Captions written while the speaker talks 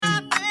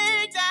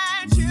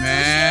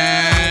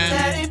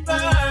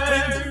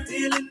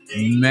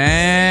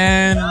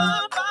man.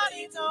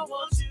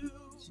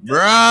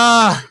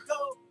 Bruh.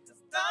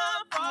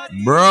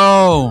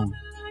 Bro.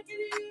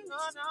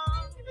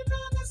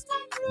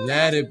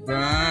 Let it burn.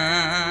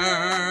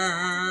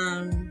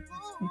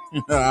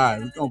 All right,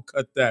 we're going to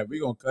cut that.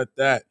 We're going to cut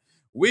that.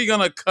 We're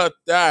going to cut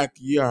that.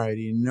 You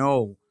already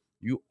know.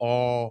 You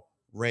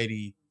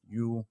already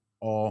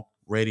know.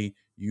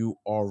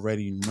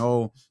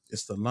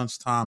 It's the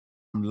lunchtime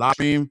live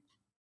stream,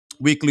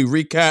 weekly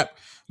recap,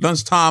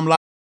 lunchtime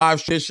live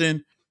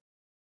session.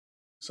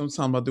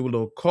 Sometimes I do a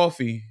little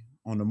coffee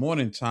on the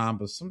morning time,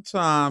 but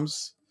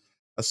sometimes,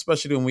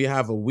 especially when we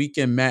have a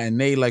weekend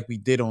matinee like we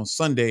did on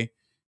Sunday,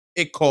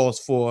 it calls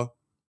for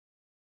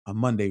a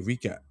Monday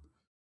recap.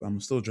 But I'm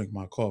still drink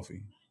my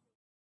coffee.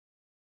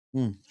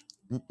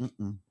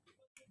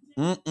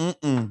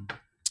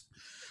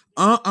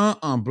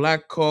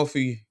 Black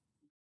coffee,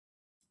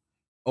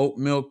 oat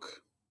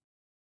milk,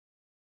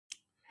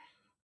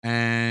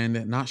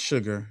 and not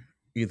sugar,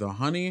 either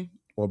honey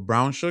or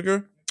brown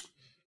sugar.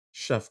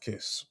 Chef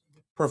kiss.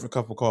 Perfect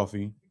cup of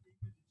coffee.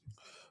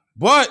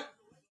 But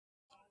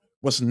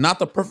what's not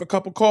the perfect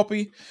cup of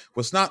coffee,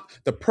 what's not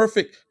the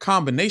perfect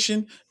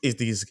combination is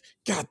these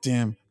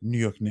goddamn New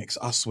York Knicks.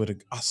 I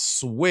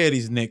swear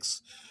these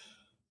Knicks.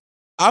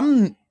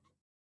 You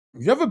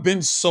ever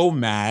been so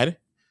mad?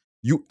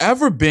 You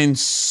ever been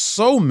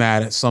so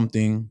mad at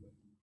something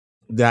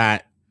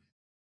that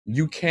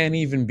you can't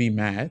even be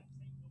mad?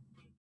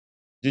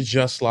 You're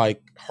just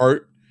like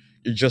hurt.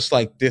 You're just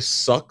like, this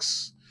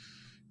sucks.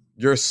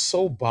 You're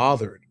so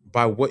bothered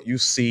by what you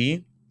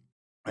see,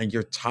 and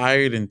you're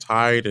tired of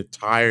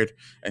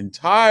talking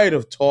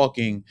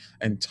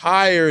and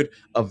tired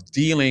of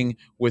dealing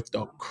with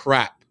the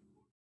crap.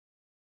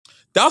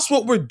 That's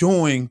what we're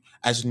doing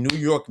as New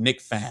York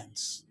Knicks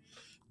fans.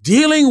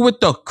 Dealing with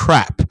the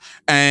crap.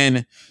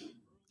 And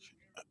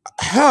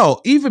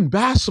hell, even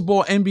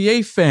basketball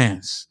NBA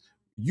fans.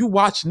 You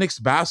watch Knicks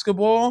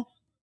basketball.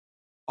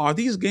 Are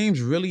these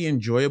games really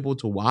enjoyable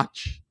to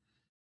watch?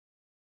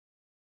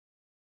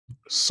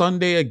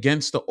 Sunday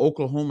against the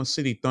Oklahoma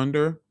City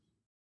Thunder,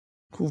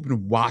 who've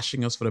been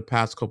washing us for the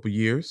past couple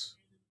years.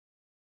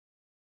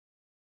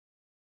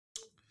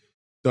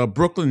 The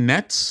Brooklyn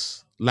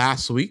Nets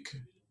last week.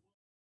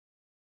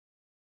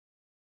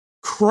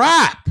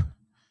 Crap.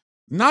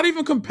 Not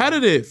even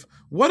competitive.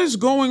 What is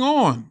going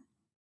on?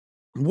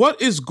 What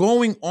is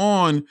going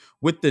on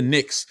with the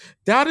Knicks?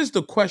 That is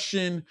the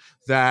question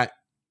that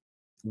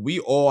we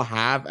all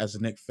have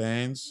as Knicks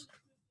fans.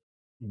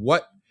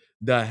 What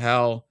the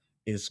hell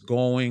is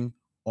going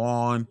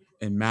on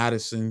in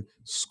Madison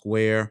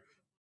Square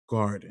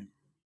Garden?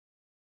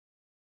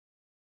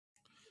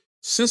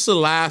 Since the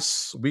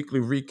last weekly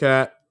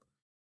recap,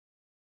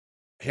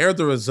 here are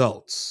the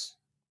results.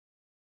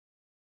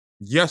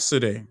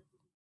 Yesterday,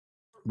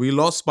 we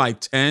lost by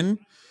 10,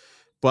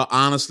 but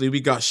honestly, we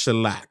got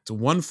shellacked.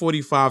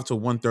 145 to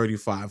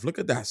 135. Look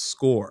at that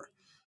score.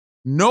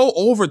 No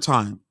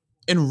overtime.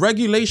 In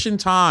regulation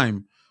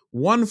time,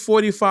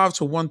 145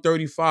 to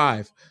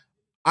 135.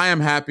 I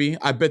am happy.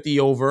 I bet the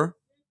over.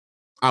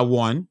 I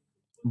won.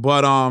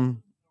 But,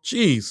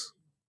 jeez.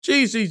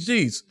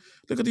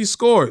 Look at these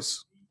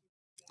scores.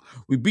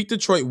 We beat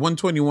Detroit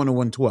 121 to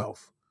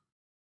 112.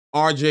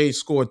 RJ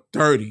scored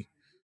 30.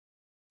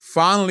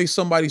 Finally,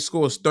 somebody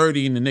scores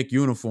 30 in the Knicks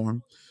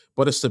uniform,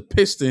 but it's the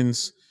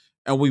Pistons,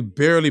 and we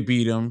barely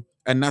beat them,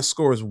 and that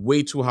score is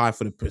way too high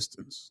for the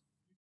Pistons.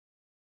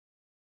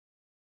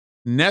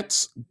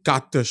 Nets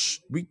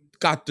we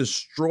got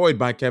destroyed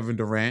by Kevin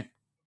Durant.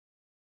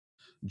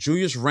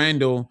 Julius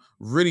Randle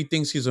really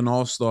thinks he's an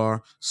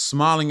all-star,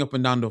 smiling up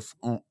and down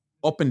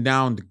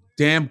the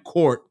damn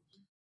court,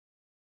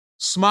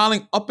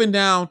 smiling up and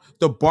down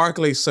the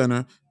Barclays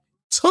Center.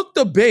 Took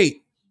the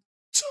bait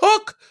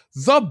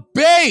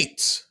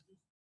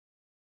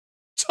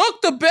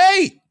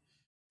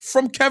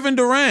from Kevin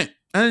Durant.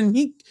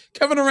 And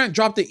Kevin Durant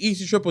dropped the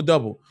easy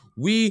triple-double.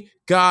 We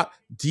got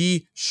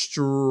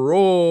destroyed.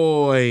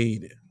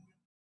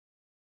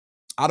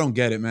 I don't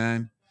get it,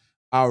 man.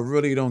 I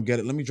really don't get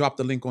it. Let me drop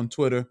the link on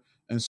Twitter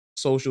and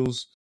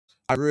socials.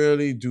 I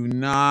really do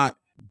not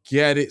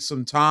get it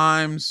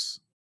sometimes.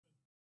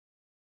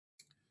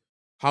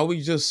 How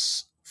we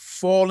just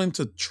fall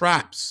into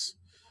traps.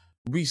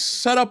 We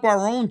set up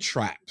our own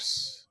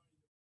traps.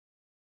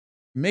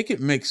 Make it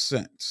make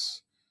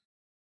sense.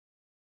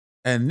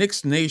 And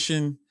Knicks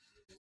Nation,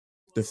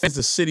 the fans of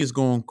the city is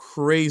going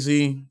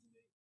crazy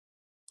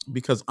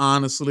because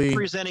honestly,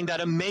 presenting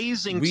that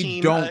amazing we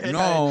team, don't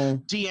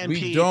know. DNP.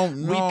 We don't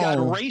know. We've got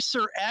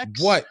Racer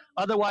X, what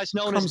otherwise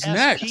known as SP,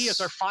 next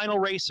as our final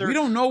racer. We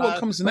don't know what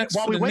comes next.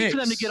 While for we the wait Knicks. for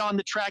them to get on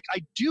the track,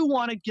 I do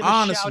want to give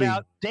honestly, a shout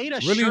out.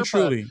 Data really Sherpa, and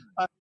truly.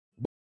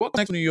 What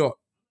next to New York?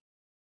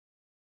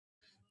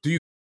 Do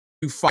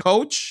you fight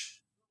coach?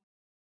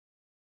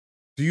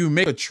 Do you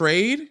make a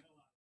trade?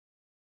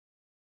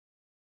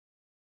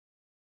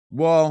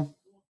 Well,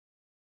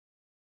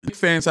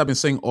 fans have been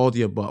saying all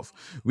the above.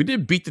 We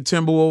did beat the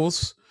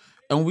Timberwolves,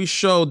 and we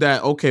showed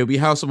that, okay, we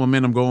have some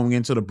momentum going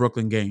into the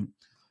Brooklyn game.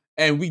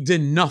 And we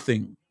did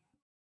nothing.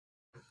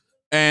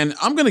 And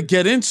I'm going to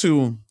get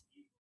into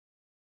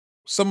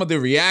some of the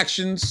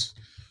reactions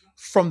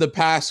from the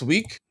past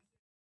week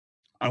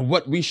and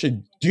what we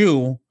should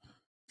do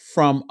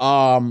from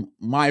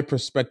my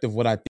perspective,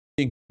 what I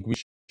think we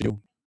should do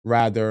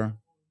rather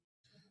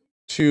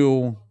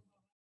to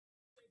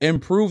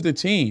improve the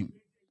team.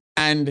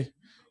 And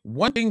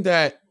one thing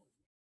that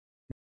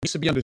needs to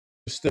be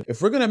understood,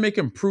 if we're going to make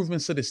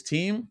improvements to this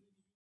team,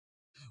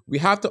 we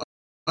have to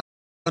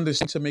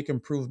understand to make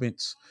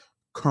improvements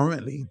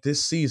currently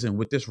this season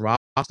with this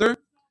roster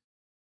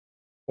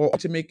or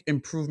to make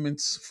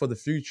improvements for the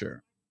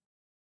future.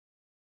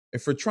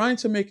 If we're trying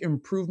to make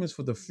improvements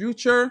for the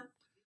future,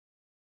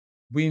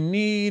 we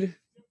need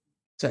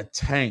to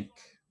tank.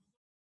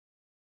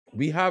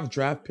 We have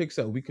draft picks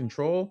that we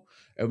control,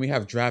 and we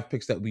have draft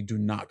picks that we do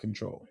not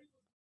control.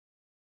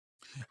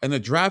 And the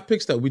draft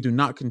picks that we do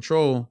not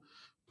control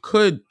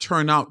could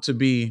turn out to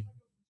be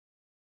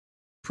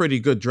pretty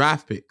good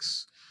draft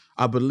picks.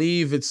 I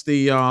believe it's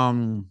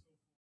the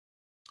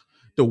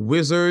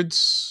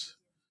Wizards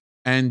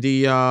and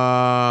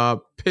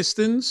the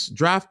Pistons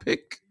draft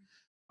pick.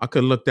 I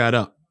could look that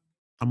up.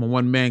 I'm a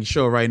one-man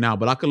show right now,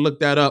 but I could look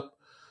that up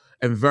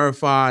and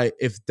verify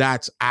if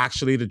that's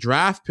actually the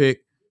draft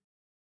pick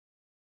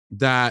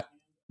that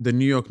the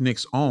New York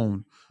Knicks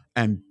own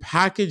and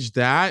package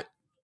that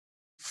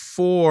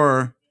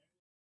for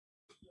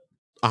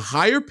a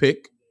higher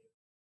pick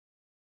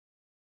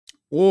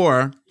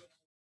or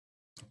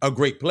a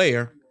great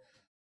player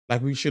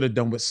like we should have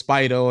done with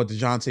Spider or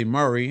DeJounte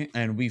Murray,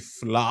 and we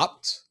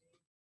flopped.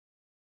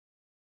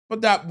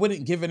 But that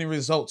wouldn't give any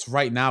results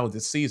right now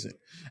this season.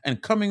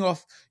 And coming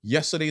off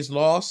yesterday's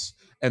loss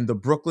and the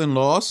Brooklyn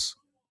loss,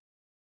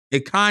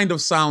 it kind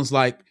of sounds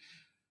like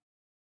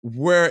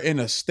we're in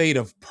a state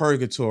of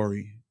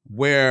purgatory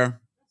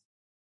where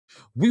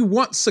we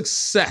want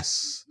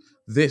success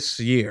this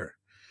year,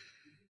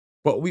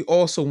 but we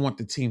also want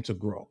the team to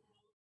grow.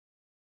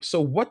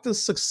 So what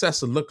does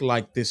success look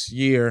like this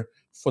year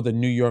for the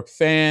New York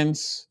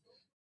fans,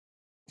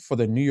 for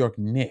the New York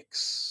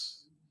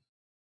Knicks?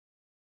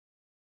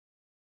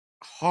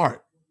 Hard.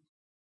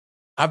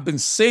 I've been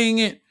saying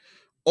it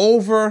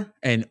over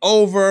and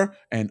over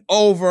and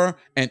over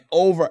and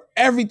over.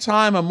 Every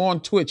time I'm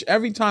on Twitch,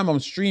 every time I'm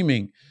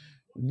streaming,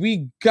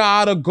 we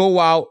gotta go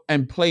out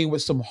and play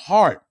with some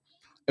heart.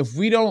 If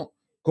we don't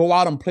go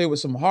out and play with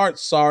some heart,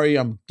 sorry,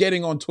 I'm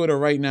getting on Twitter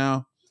right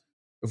now.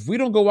 If we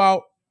don't go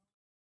out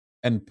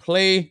and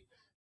play,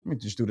 let me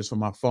just do this from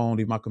my phone,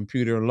 leave my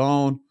computer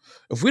alone.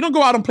 If we don't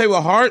go out and play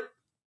with heart,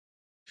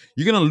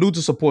 you're going to lose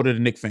the support of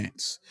the Knicks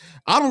fans.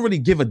 I don't really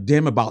give a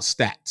damn about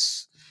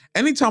stats.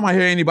 Anytime I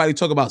hear anybody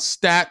talk about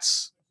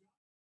stats,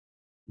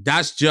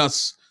 that's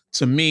just,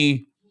 to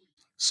me,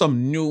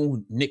 some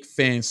new Knicks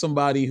fan,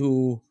 somebody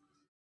who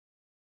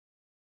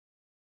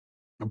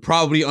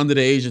probably under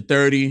the age of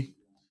 30.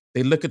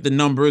 They look at the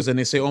numbers and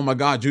they say, oh my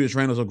God, Julius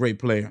Randle's a great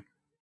player.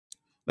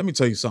 Let me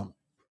tell you something.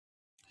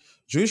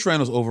 Julius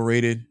Randle's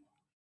overrated.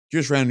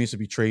 Julius Randle needs to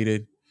be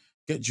traded.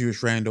 Get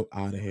Julius Randle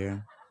out of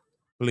here.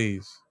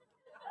 Please.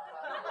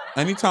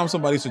 Anytime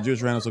somebody says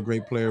Julius Randle's a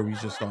great player, we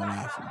just start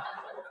laughing.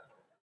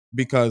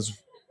 Because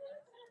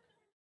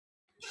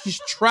he's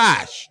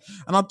trash.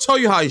 And I'll tell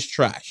you how he's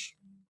trash.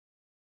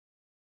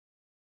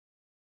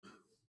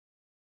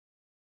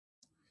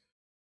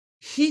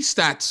 His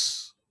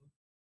stats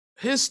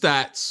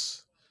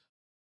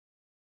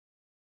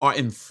are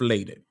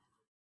inflated.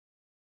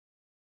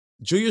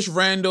 Julius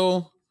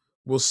Randle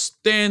will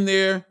stand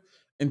there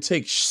and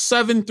take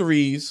 7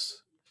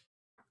 threes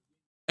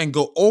and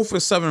go 0 for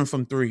 7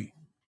 from 3.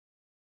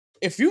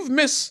 If you're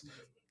 0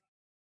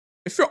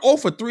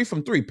 for 3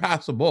 from 3,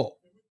 pass the ball.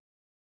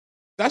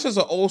 That's just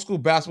an old school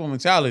basketball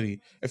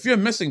mentality. If you're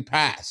missing,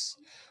 pass.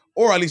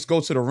 Or at least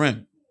go to the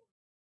rim.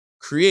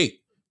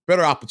 Create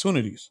better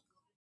opportunities.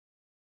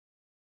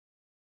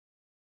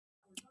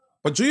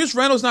 But Julius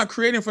Randle's not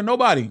creating for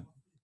nobody.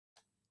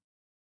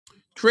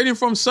 Creating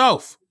for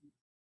himself.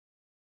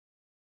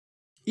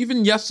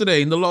 Even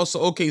yesterday in the loss to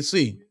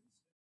OKC.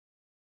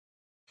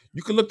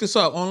 You can look this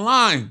up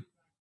online.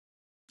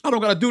 I don't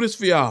got to do this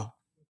for y'all.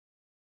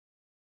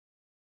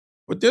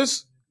 But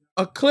there's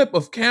a clip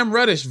of Cam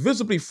Reddish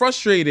visibly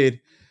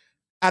frustrated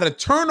at a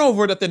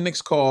turnover that the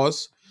Knicks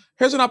caused.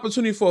 Here's an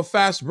opportunity for a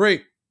fast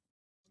break.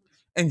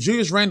 And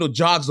Julius Randle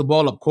jogs the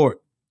ball up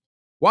court.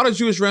 Why does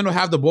Julius Randle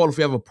have the ball if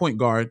we have a point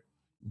guard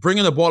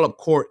bringing the ball up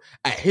court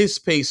at his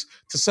pace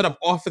to set up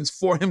offense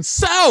for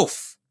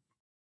himself?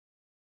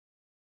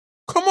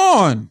 Come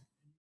on.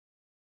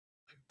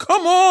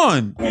 Come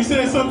on. He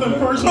said something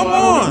personal. Come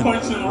I on.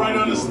 punched him right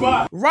on the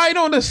spot. Right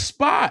on the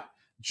spot.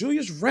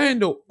 Julius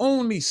Randle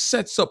only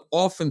sets up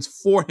offense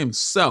for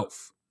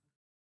himself.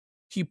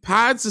 He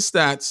pads the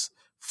stats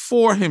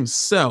for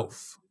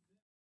himself.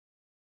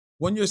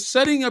 When you're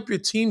setting up your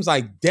team's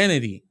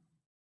identity,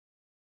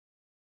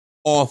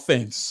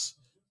 offense,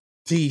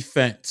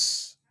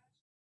 defense,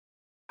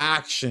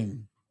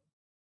 action,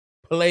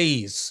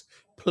 plays,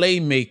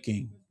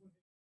 playmaking,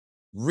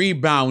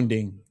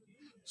 rebounding,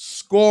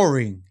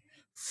 scoring,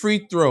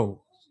 free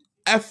throw,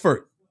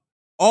 effort,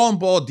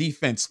 on-ball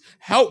defense,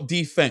 help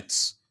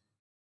defense.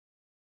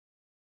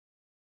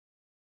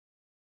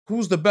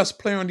 Who's the best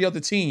player on the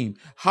other team?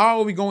 How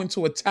are we going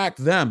to attack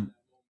them?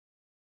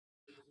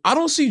 I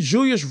don't see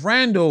Julius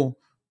Randle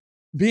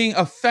being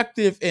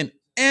effective in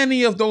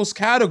any of those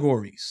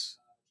categories.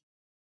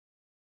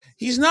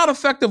 He's not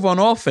effective on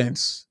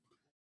offense.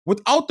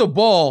 Without the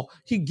ball,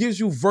 he gives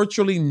you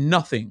virtually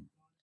nothing.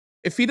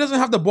 If he doesn't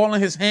have the ball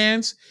in his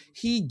hands,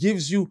 he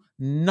gives you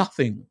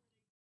nothing.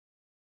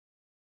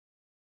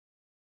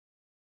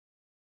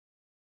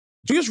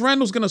 Julius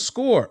Randle's going to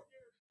score.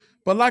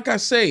 But like I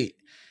say,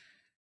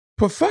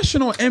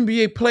 professional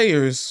NBA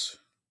players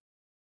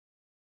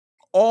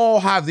all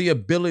have the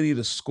ability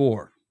to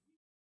score.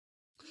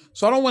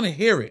 So I don't want to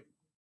hear it.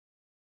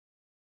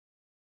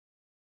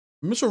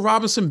 Mitchell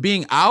Robinson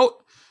being out,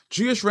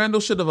 Julius Randle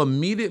should have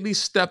immediately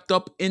stepped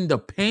up in the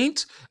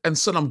paint and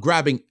said, I'm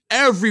grabbing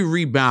every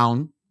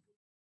rebound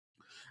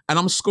and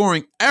I'm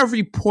scoring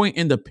every point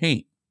in the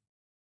paint.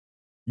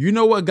 You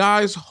know what,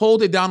 guys?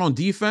 Hold it down on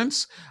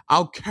defense.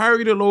 I'll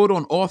carry the load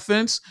on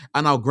offense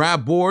and I'll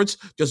grab boards.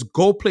 Just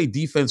go play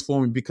defense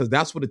for me because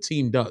that's what a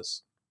team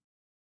does.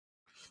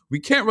 We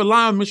can't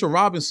rely on Mitchell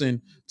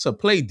Robinson to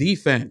play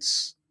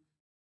defense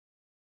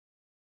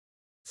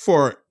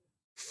for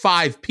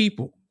 5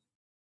 people.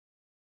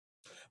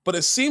 But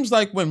it seems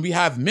like when we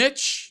have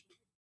Mitch,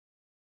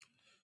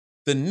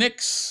 the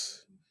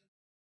Knicks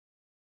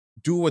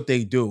do what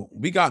they do.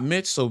 We got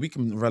Mitch so we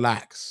can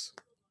relax.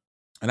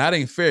 And that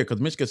ain't fair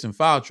because Mitch gets in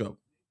foul trouble.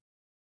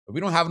 But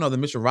we don't have another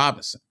Mitchell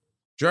Robinson.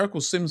 Jericho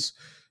Sims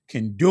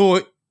can do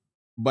it,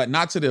 but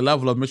not to the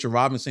level of Mitchell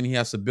Robinson. He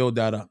has to build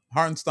that up.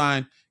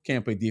 Hartenstein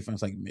can't play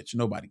defense like Mitch.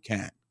 Nobody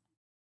can.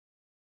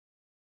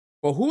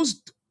 But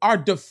who's our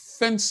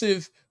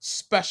defensive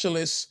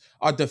specialist,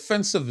 our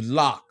defensive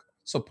lock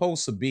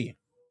supposed to be?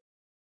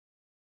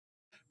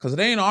 Because it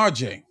ain't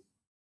RJ.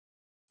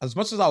 As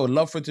much as I would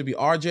love for it to be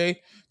RJ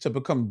to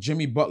become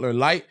Jimmy Butler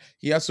light,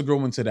 he has to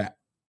grow into that.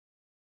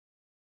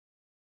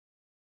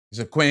 Is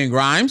it Quentin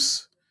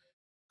Grimes?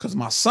 Because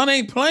my son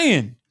ain't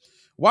playing.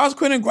 Why is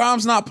Quentin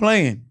Grimes not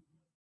playing?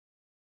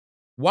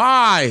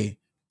 Why?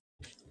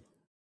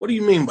 What do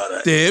you mean by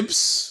that?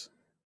 Thibs.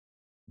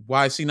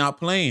 Why is he not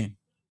playing?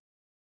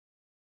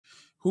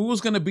 Who's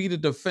going to be the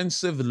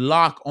defensive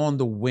lock on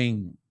the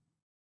wing?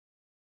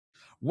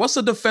 What's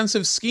a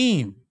defensive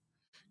scheme?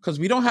 Because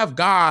we don't have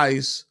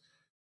guys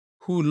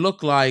who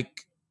look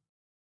like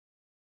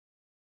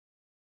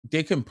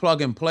they can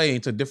plug and play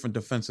into different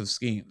defensive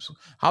schemes.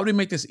 How do we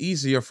make this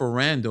easier for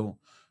Randle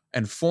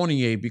and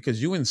Fournier?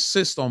 Because you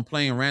insist on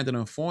playing Randle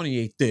and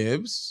Fournier,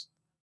 Thibs.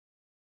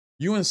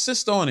 You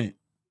insist on it.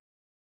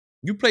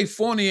 You play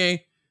Fournier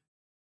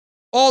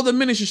all the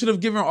minutes you should have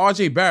given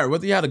RJ Barrett,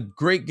 whether he had a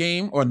great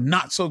game or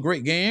not so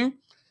great game.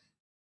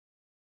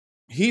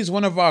 He's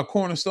one of our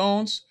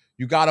cornerstones.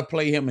 You got to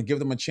play him and give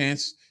them a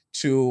chance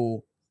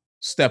to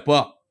step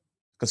up.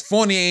 Because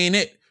Fournier ain't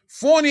it.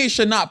 Fournier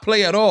should not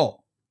play at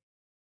all.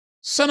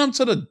 Send him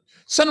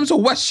to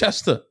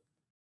Westchester.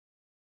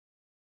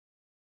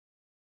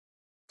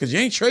 Because you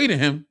ain't trading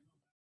him.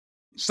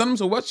 Send him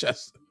to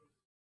Westchester.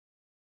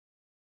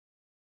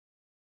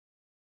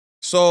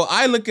 So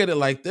I look at it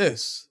like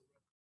this.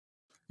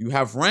 You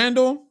have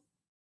Randle,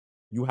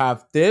 you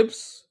have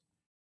Thibs.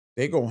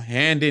 They go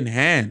hand in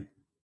hand.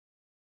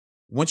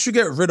 Once you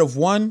get rid of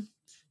one,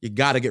 you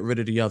got to get rid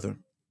of the other.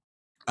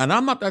 And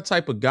I'm not that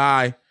type of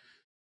guy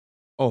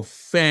or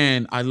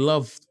fan. I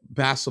love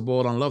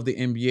basketball, and I love the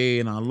NBA,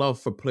 and I love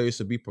for players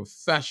to be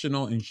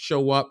professional and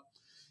show up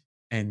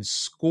and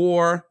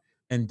score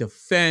and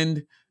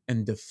defend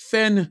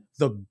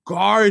the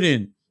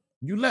Garden.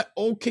 You let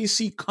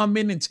OKC come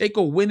in and take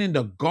a win in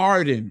the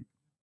Garden.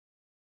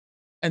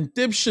 And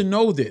Thibs should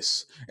know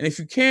this. And if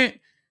you can't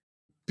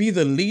be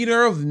the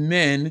leader of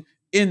men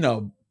in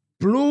a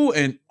blue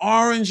and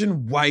orange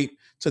and white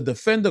to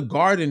defend the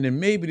Garden, then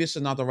maybe this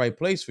is not the right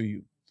place for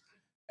you.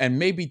 And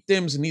maybe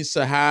Thibs needs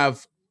to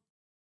have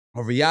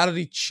a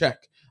reality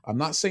check. I'm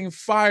not saying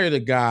fire the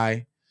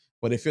guy,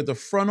 but if you're the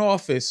front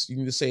office, you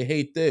need to say,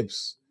 hey,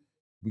 Thibs,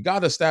 we got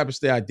to establish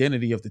the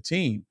identity of the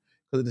team.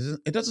 Because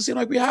it doesn't seem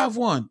like we have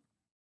one.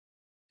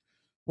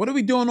 What are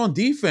we doing on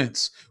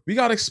defense? We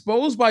got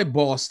exposed by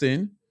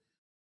Boston.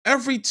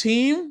 Every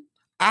team,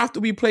 after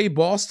we played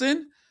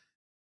Boston,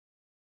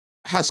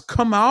 has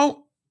come out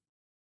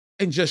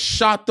and just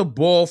shot the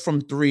ball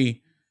from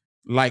 3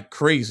 like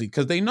crazy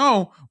because they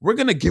know we're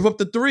going to give up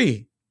the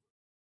 3.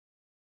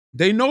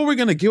 They know we're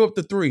going to give up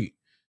the 3.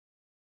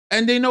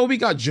 And they know we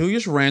got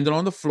Julius Randle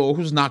on the floor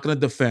who's not going to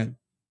defend.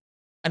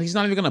 And he's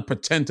not even going to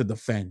pretend to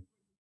defend.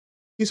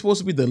 He's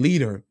supposed to be the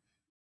leader.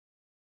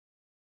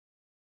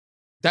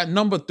 That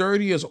number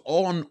 30 is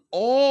on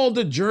all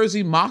the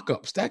jersey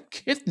mock-ups. That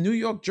Kith New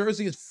York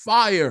jersey is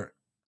fire.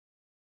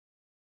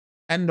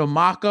 And the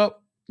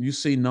mock-up, you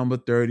see number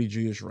 30,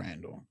 Julius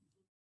Randle.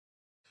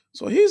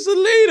 So he's the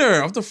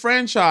leader of the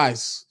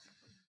franchise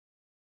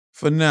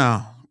for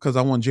now, because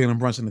I want Jalen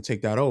Brunson to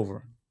take that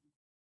over.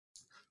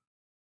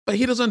 but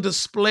he doesn't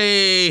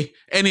display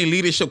any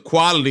leadership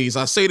qualities.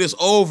 I say this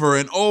over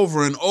and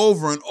over and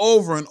over and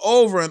over and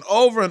over and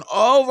over and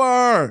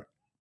over.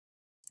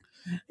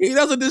 He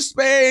doesn't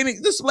display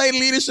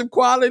leadership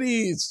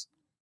qualities.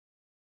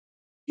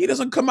 He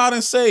doesn't come out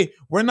and say,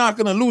 we're not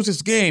going to lose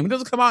this game. He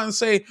doesn't come out and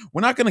say,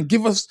 we're not going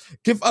to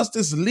give up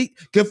this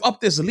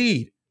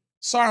lead.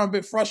 Sorry, I'm a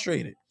bit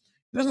frustrated.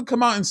 He doesn't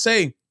come out and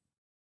say,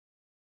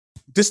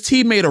 this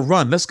team made a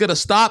run. Let's get a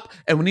stop,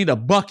 and we need a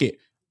bucket.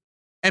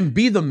 And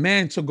be the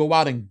man to go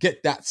out and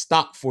get that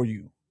stop for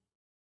you.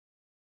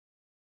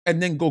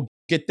 And then go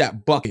get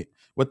that bucket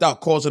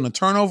without causing a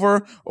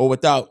turnover or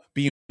without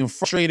being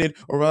frustrated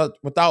or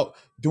without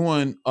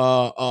doing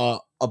a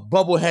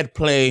bubblehead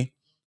play.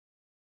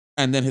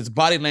 And then his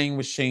body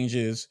language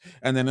changes.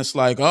 And then it's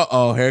like,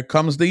 uh-oh, here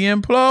comes the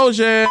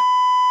implosion.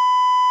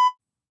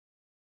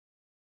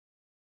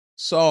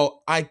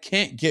 So I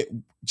can't get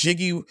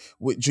jiggy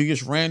with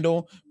Julius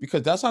Randle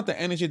because that's not the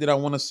energy that I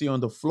want to see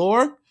on the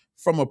floor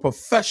from a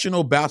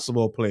professional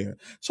basketball player.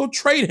 So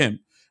trade him.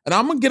 And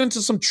I'm going to get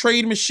into some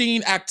trade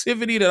machine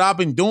activity that I've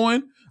been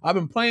doing. I've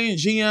been playing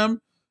GM,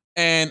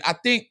 and I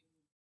think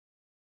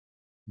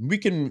we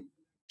can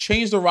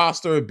change the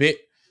roster a bit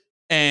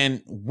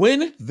and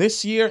win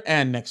this year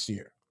and next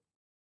year.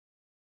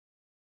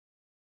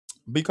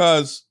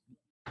 Because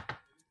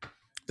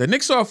the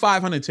Knicks are a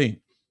 500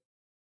 team.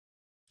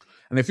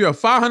 And if you're a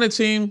 500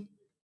 team,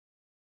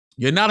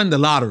 you're not in the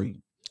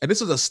lottery. And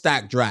this is a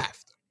stacked draft.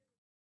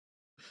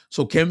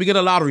 So can we get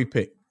a lottery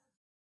pick?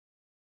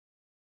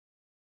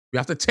 We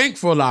have to tank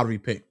for a lottery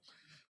pick,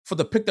 for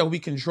the pick that we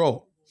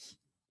control.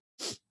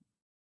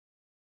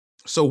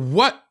 So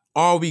what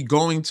are we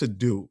going to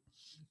do?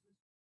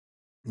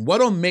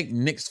 What will make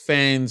Knicks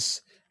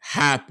fans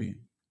happy?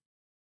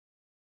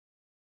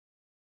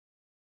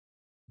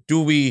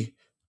 Do we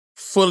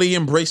fully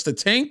embrace the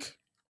tank?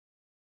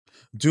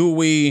 Do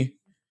we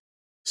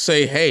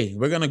say, hey,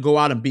 we're going to go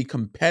out and be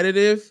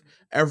competitive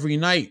every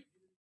night?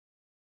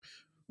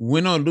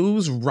 Win or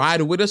lose,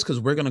 ride with us because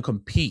we're going to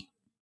compete.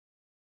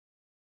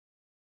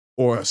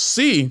 Or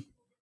C,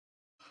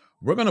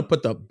 we're going to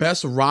put the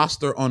best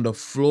roster on the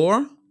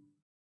floor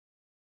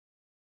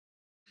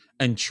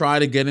and try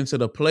to get into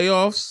the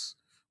playoffs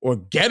or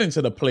get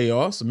into the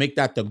playoffs, make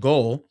that the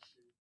goal,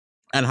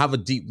 and have a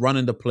deep run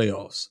in the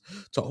playoffs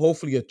to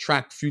hopefully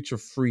attract future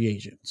free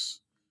agents.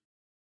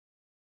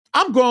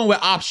 I'm going with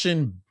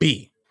option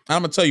B.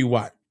 I'm going to tell you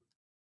why.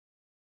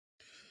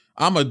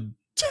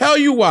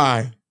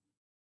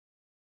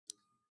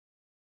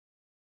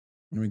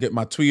 Let me get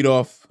my tweet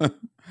off.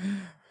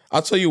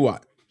 I'll tell you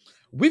what.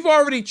 We've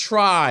already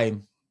tried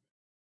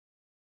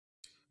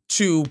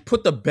to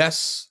put the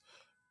best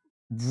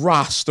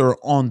roster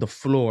on the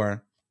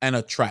floor and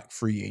attract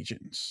free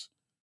agents,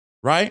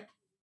 right?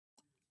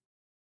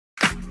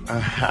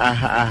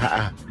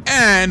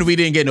 And we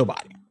didn't get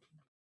nobody.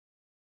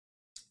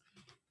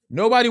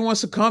 Nobody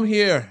wants to come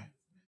here.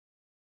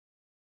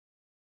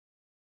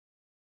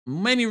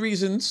 Many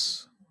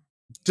reasons.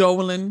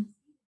 Dolan,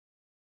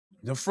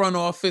 the front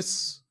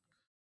office.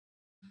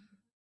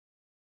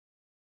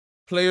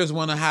 Players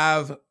want to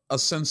have a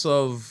sense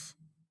of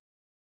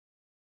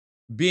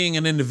being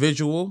an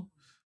individual,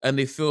 and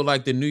they feel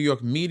like the New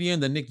York media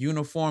and the Knicks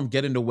uniform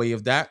get in the way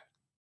of that.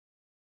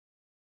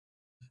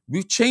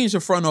 We've changed the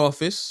front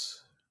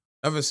office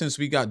ever since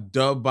we got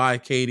dubbed by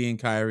Katie and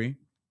Kyrie.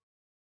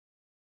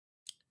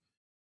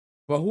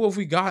 But who have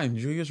we gotten?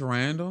 Julius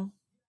Randle?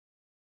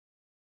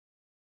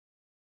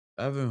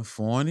 Evan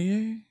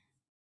Fournier?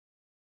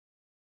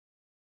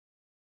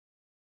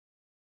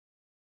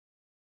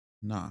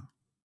 Nah.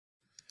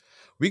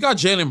 We got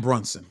Jalen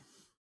Brunson.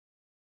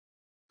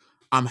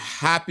 I'm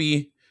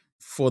happy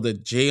for the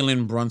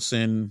Jalen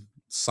Brunson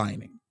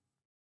signing.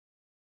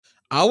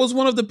 I was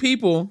one of the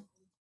people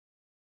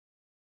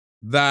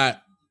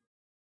that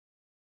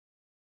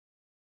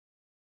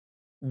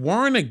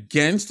weren't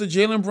against the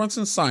Jalen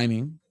Brunson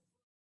signing.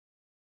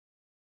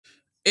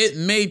 It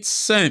made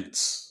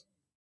sense.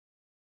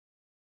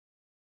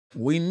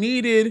 We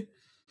needed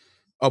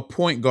a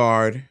point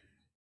guard,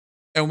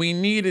 and we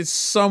needed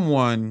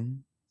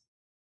someone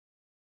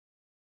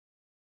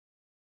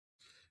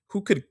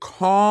who could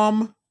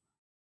calm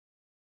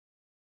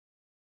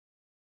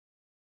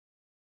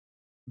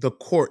the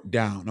court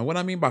down. Now, what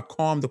I mean by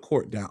calm the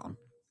court down,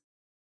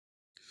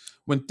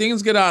 when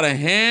things get out of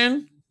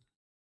hand,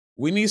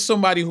 we need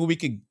somebody who we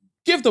could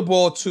give the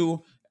ball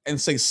to and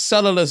say,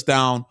 settle us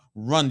down,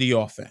 run the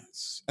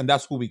offense. And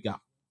that's who we got.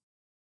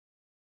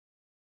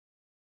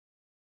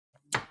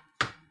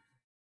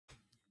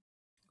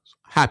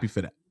 Happy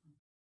for that.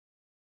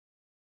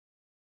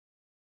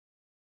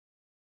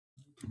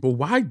 But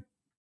why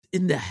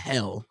in the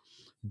hell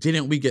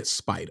didn't we get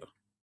Spider?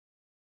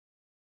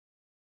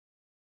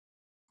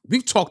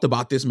 We've talked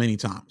about this many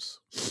times.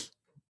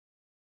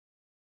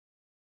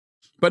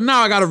 But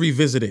now I got to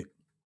revisit it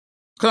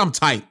because I'm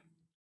tight.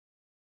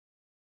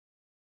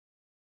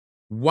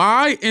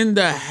 Why in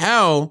the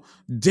hell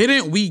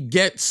didn't we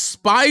get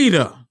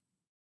Spider?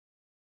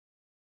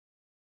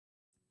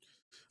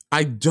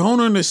 I don't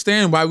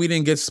understand why we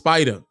didn't get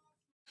Spider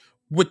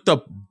with the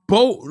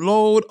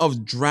boatload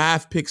of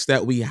draft picks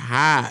that we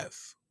have.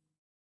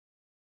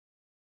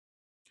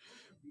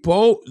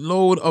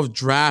 Boatload of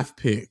draft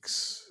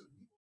picks.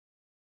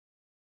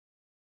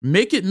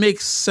 Make it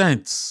make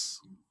sense.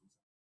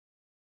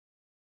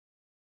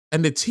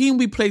 And the team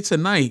we play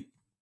tonight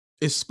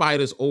is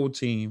Spider's old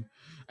team.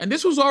 And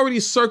this was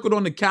already circled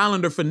on the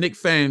calendar for Knicks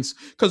fans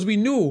because we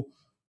knew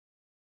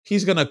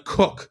he's going to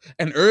cook.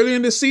 And early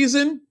in the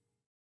season,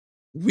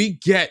 we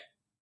get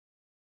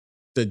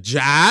the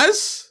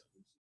Jazz.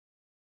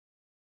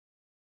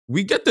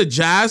 We get the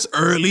Jazz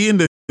early in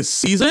the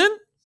season.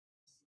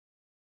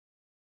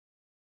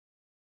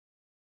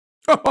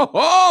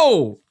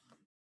 Oh,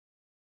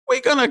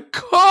 we're going to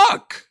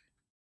cook.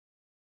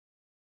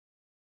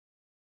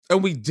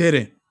 And we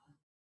didn't.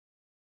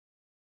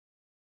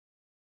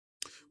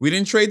 We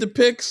didn't trade the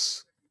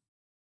picks.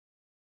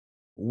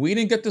 We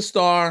didn't get the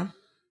star.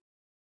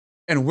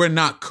 And we're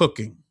not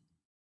cooking.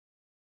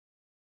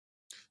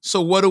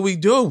 So what do we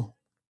do?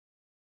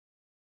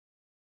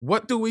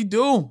 What do we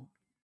do?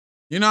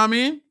 You know what I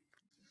mean?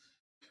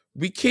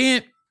 We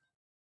can't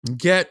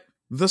get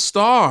the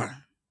star.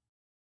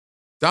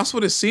 That's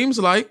what it seems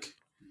like.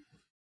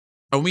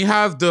 And we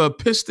have the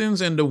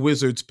Pistons and the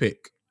Wizards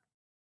pick.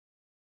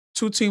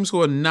 Two teams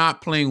who are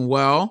not playing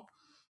well,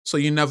 so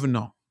you never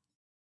know.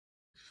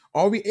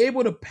 Are we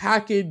able to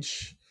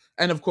package?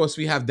 And of course,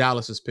 we have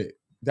Dallas's pick.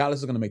 Dallas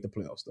is going to make the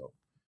playoffs, though.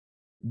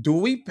 Do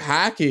we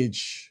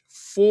package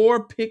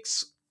 4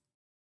 picks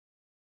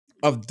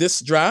of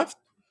this draft?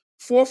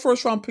 4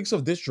 first-round picks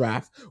of this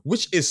draft,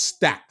 which is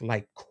stacked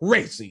like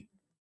crazy.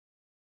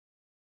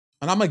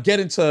 And I'm going to get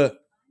into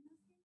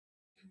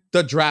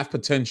the draft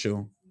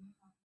potential.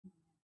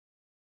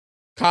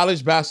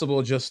 College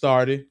basketball just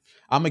started.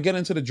 I'm going to get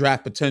into the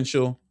draft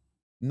potential.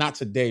 Not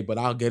today, but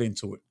I'll get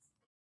into it.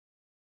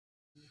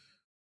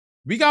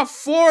 We got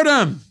 4 of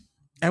them.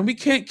 And we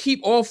can't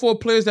keep all 4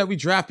 players that we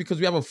draft because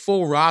we have a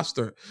full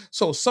roster.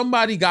 So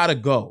somebody got to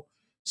go.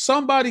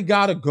 Somebody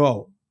got to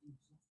go.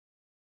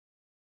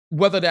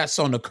 Whether that's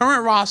on the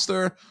current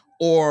roster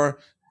or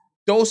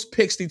those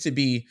picks need to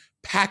be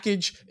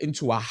packaged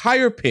into a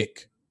higher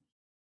pick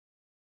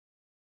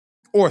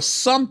or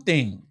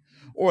something,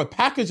 or a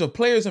package of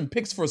players and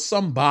picks for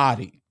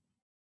somebody.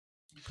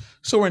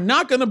 So we're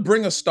not going to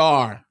bring a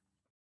star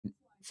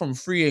from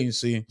free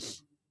agency.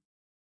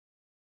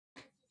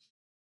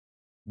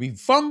 We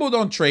fumbled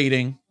on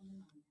trading.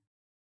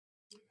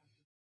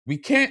 We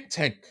can't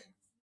tank.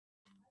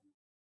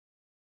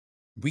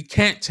 We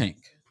can't tank.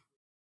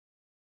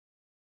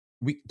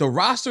 The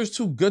roster's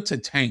too good to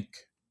tank.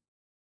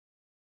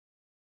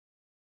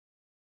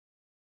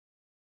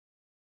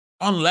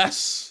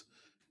 Unless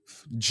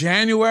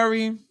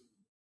January,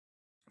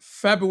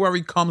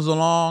 February comes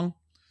along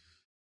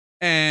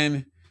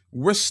and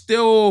we're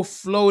still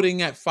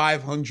floating at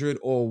 500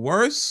 or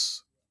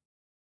worse,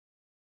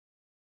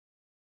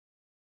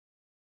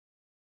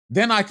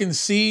 then I can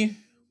see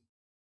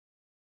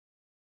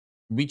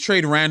we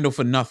trade Randall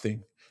for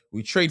nothing.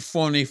 We trade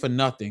Fournier for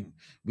nothing.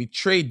 We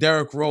trade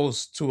Derrick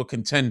Rose to a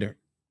contender.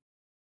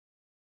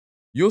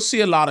 You'll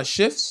see a lot of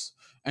shifts,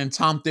 and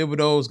Tom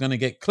Thibodeau is going to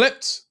get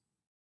clipped,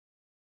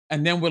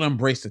 and then we'll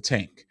embrace the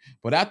tank.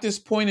 But at this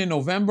point in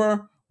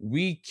November,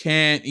 we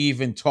can't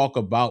even talk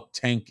about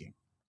tanking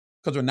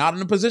because we're not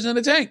in a position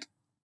to tank.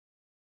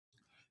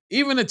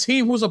 Even a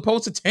team who's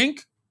supposed to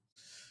tank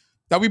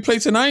that we play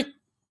tomorrow,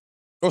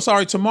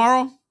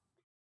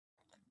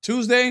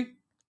 Tuesday,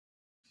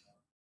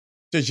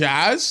 the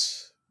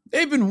Jazz,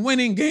 they've been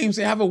winning games.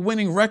 They have a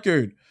winning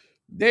record.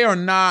 They are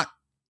not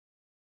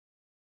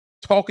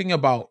talking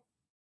about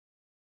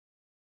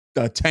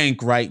the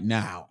tank right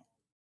now.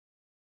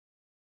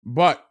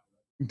 But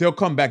they'll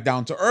come back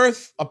down to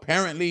earth.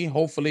 Apparently,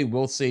 hopefully,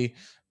 we'll see.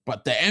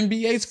 But the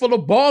NBA is full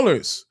of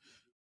ballers.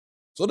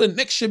 So the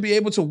Knicks should be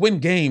able to win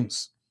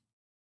games.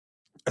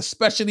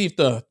 Especially if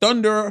the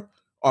Thunder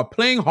are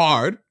playing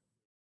hard.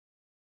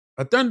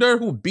 A Thunder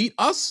who beat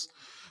us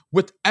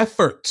with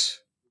effort.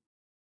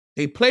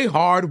 They play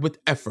hard with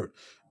effort.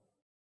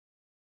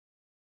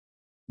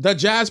 The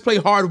Jazz play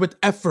hard with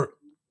effort.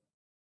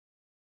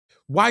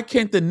 Why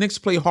can't the Knicks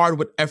play hard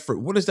with effort?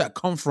 Where does that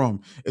come from?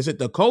 Is it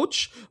the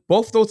coach?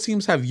 Both those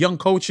teams have young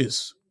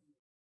coaches.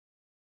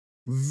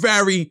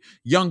 Very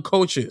young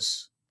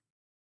coaches.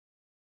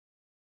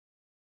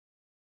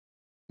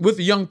 With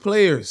young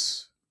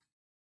players.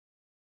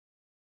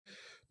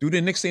 Do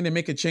the Knicks need to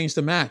make a change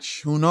to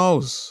match? Who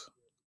knows?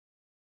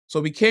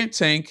 So we can't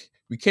tank.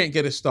 We can't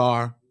get a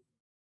star.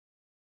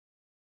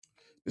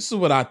 This is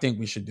what I think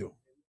we should do.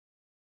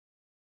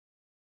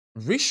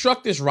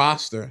 Restructure this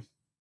roster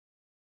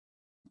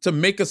to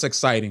make us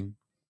exciting,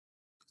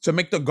 to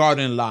make the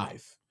Garden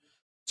live,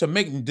 to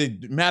make the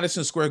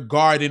Madison Square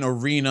Garden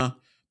arena,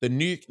 the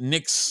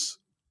Knicks,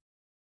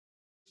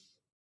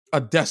 a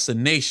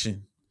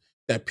destination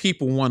that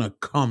people want to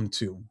come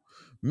to.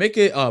 Make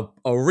it a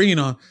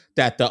arena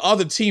that the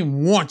other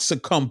team wants to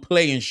come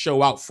play and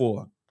show out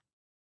for.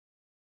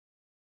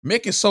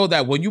 Make it so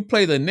that when you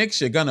play the Knicks,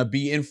 you're going to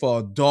be in for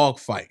a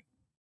dogfight.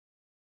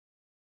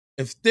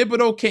 If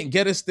Thibodeau can't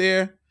get us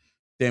there,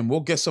 then we'll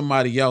get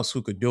somebody else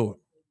who could do it.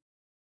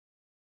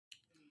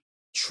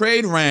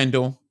 Trade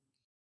Randall.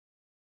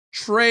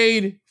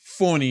 Trade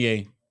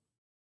Fournier.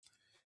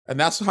 And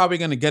that's how we're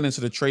going to get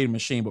into the trade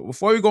machine. But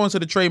before we go into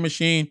the trade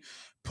machine,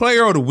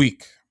 player of the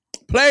week.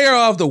 Player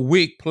of the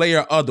week. Player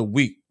of the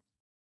week.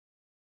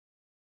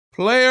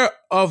 Player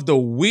of the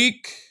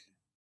week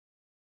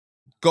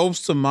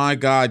goes to my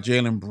guy,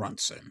 Jalen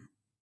Brunson.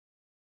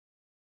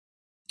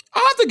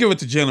 I'll have to give it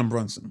to Jalen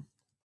Brunson.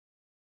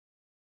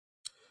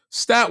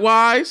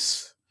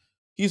 Stat-wise,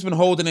 he's been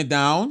holding it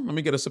down. Let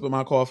me get a sip of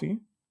my coffee.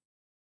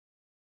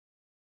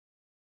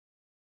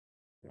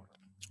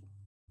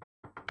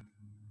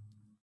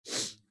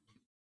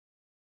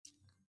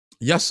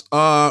 Yes,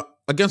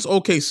 against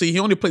OKC, he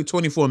only played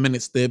 24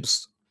 minutes,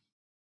 Thibs.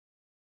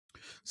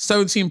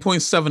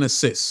 17.7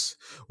 assists.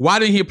 Why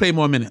didn't he play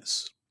more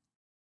minutes?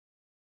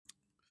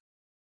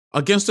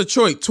 Against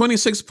Detroit,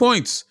 26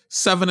 points,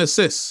 7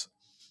 assists.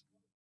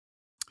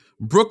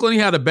 Brooklyn, he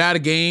had a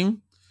bad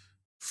game.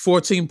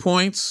 14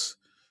 points,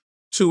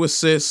 2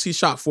 assists. He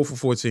shot 4 for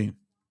 14.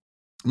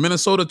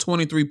 Minnesota,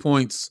 23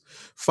 points,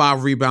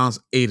 5 rebounds,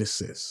 8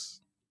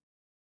 assists.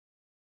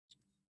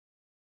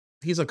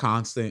 He's a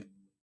constant.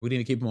 We need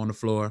to keep him on the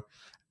floor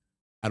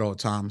at all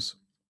times.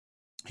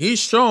 He's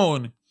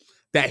shown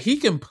that he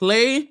can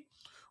play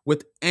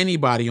with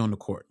anybody on the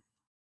court.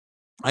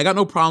 I got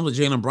no problems with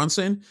Jalen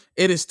Brunson.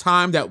 It is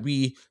time that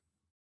we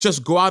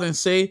just go out and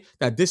say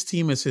that this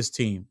team is his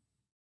team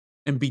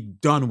and be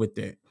done with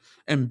it.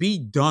 And be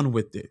done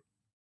with it.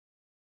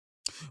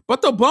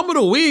 But the bum of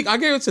the week, I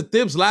gave it to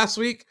Thibs last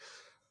week.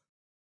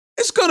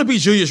 It's going to be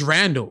Julius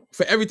Randle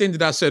for everything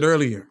that I said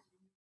earlier.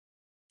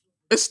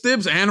 It's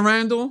Thibs and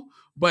Randle,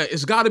 but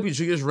it's got to be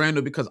Julius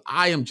Randle because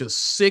I am just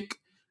sick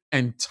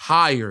and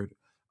tired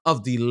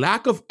of the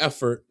lack of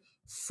effort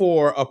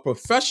for a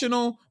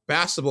professional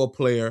basketball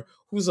player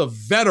who's a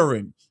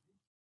veteran,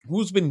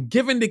 who's been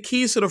given the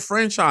keys to the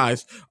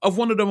franchise of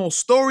one of the most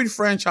storied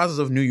franchises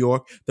of New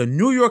York, the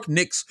New York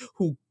Knicks,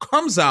 who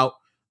comes out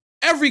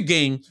every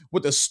game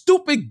with a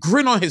stupid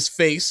grin on his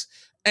face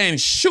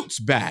and shoots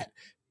bad,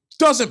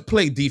 doesn't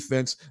play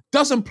defense,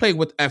 doesn't play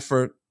with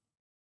effort,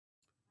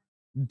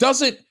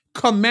 doesn't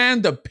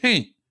command the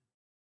paint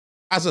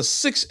as a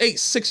 6'8",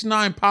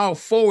 6'9" power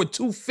forward,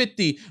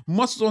 250,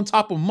 muscles on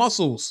top of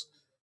muscles.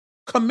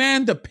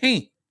 Command the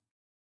paint.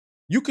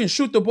 You can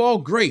shoot the ball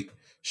great.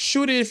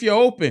 Shoot it if you're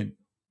open.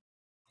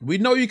 We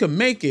know you can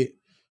make it.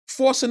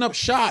 Forcing up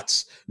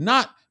shots,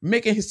 not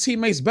making his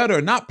teammates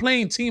better, not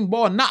playing team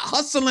ball, not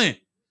hustling.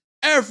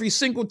 Every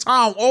single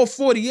time, all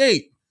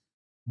 48.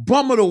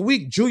 Bum of the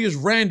week, Julius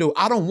Randle.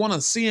 I don't want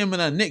to see him in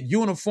a Knicks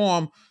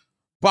uniform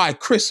by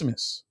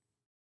Christmas.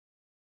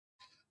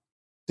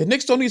 The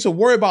Knicks don't need to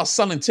worry about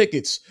selling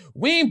tickets.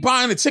 We ain't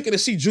buying a ticket to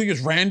see Julius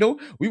Randle.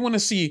 We want to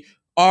see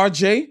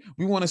RJ.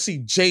 We want to see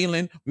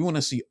Jalen. We want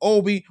to see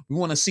Obi. We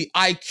want to see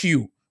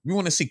IQ. We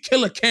want to see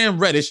Killer Cam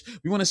Reddish.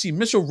 We want to see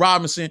Mitchell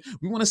Robinson.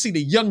 We want to see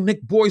the young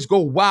Knick boys go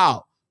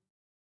wild.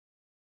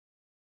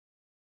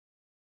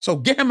 So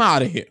get him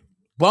out of here.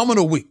 Bum of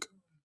the week.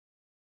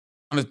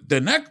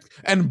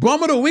 And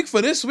bum of the week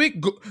for this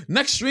week,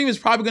 next stream is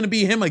probably going to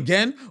be him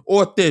again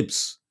or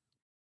Thibs.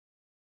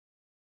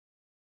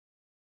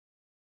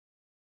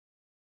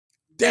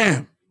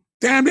 Damn.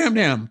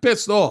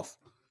 Pissed off.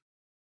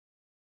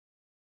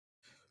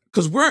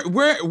 Because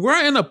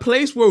we're in a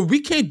place where we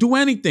can't do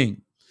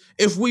anything.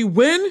 If we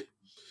win,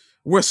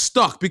 we're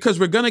stuck because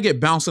we're going to get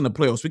bounced in the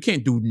playoffs. We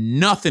can't do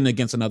nothing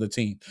against another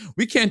team.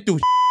 We can't do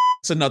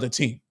against another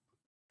team.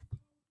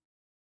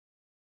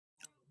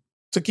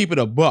 To keep it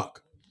a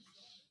buck.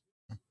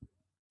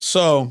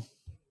 So,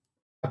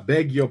 I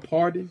beg your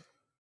pardon?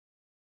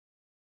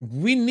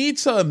 We need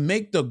to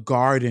make the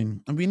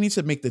garden and we need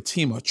to make the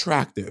team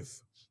attractive.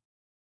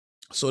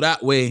 So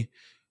that way,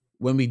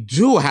 when we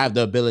do have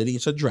the ability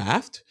to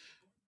draft,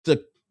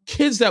 the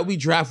kids that we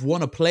draft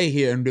want to play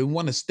here and they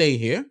want to stay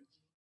here.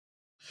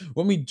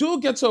 When we do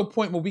get to a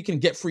point where we can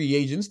get free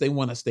agents, they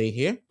want to stay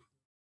here.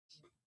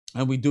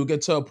 And we do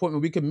get to a point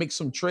where we can make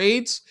some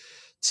trades.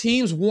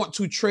 Teams want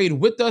to trade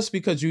with us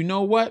because you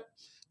know what?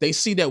 They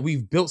see that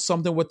we've built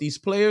something with these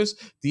players.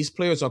 These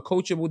players are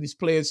coachable. These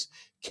players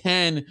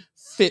can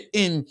fit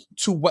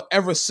into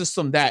whatever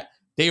system that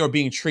they are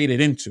being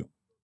traded into.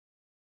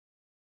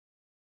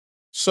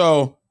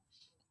 So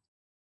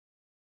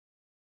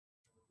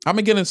I'm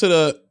going to get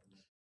into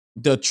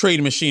the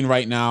trade machine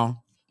right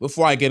now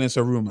before I get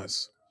into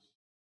rumors.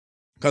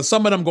 Because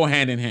some of them go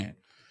hand in hand.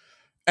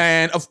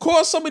 And of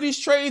course, some of these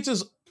trades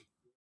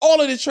all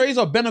of the trades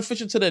are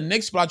beneficial to the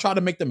Knicks, but I try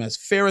to make them as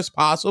fair as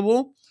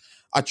possible.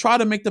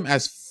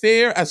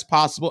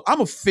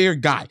 I'm a fair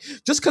guy.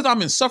 Just because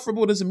I'm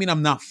insufferable doesn't mean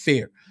I'm not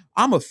fair.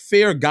 I'm a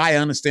fair guy. I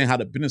understand how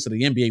the business of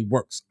the NBA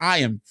works. I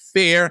am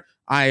fair.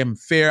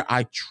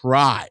 I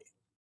try.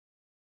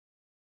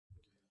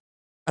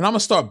 And I'm going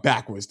to start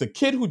backwards. The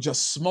kid who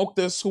just smoked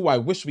us, who I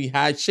wish we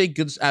had, Shai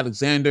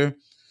Gilgeous-Alexander.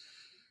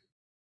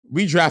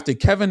 we drafted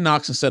Kevin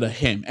Knox instead of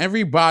him.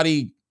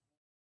 Everybody,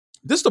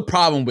 this is the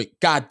problem with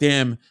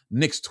goddamn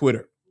Knicks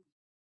Twitter.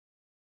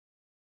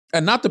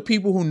 And not the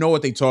people who know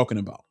what they're talking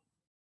about.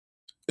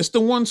 It's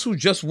the ones who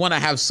just want to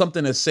have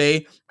something to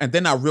say, and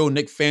they're not real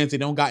Knicks fans. They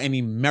don't got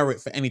any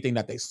merit for anything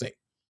that they say.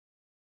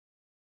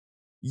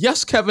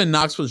 Yes, Kevin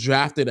Knox was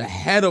drafted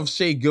ahead of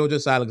Shai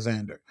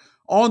Gilgeous-Alexander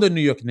on the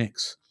New York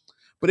Knicks.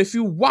 But if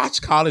you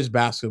watch college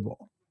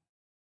basketball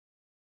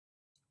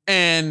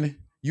and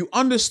you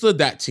understood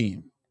that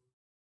team,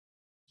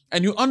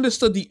 and you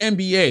understood the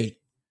NBA,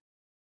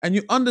 and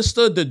you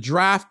understood the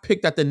draft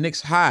pick that the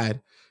Knicks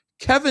had,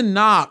 Kevin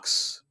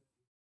Knox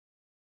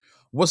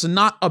was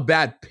not a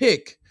bad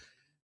pick.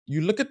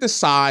 You look at the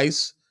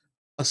size,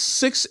 a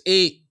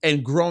 6'8"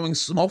 and growing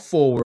small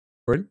forward,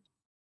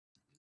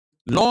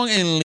 long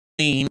and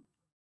lean,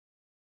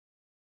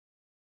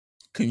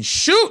 can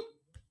shoot,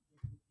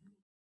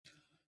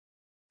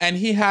 and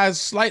he has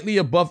slightly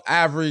above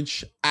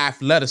average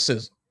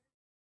athleticism.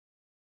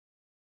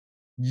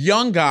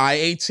 Young guy,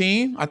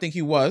 18, I think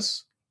he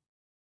was,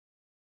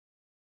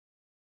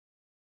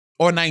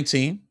 or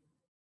 19,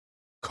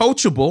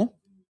 coachable,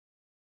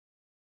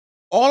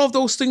 all of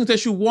those things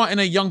that you want in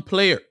a young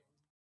player.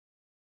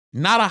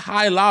 Not a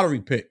high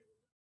lottery pick.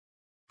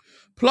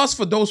 Plus,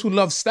 for those who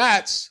love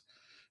stats,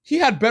 he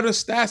had better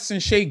stats than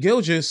Shai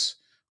Gilgeous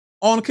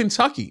on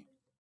Kentucky.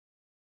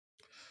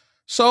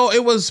 So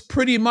it was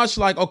pretty much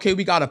like, okay,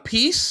 we got a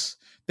piece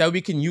that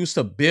we can use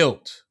to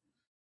build,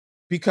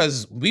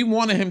 because we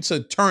wanted him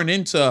to turn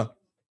into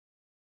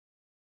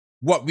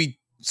what we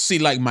see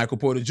like Michael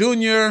Porter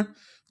Jr.,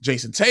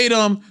 Jason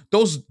Tatum,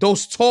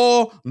 those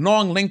tall,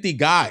 long, lengthy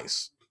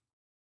guys.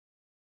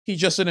 He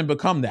just didn't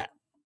become that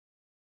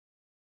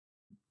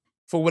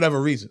for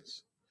whatever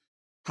reasons.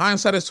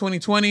 Hindsight is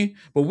 2020,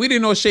 but we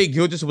didn't know Shai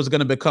Gilgeous was going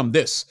to become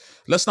this.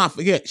 Let's not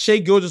forget, Shai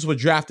Gilgeous was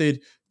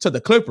drafted to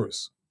the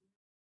Clippers.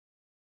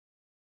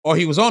 Or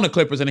he was on the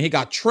Clippers and he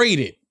got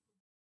traded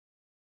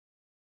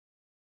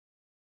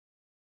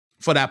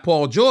for that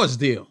Paul George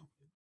deal.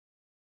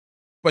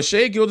 But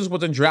Shai Gilgeous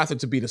wasn't drafted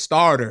to be the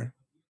starter,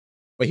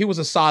 but he was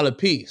a solid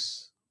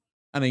piece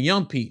and a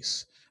young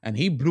piece. And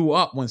he blew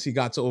up once he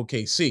got to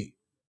OKC.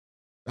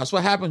 That's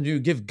what happens. You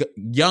give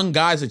young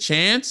guys a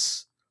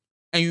chance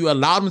and you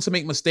allow them to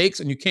make mistakes,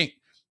 and you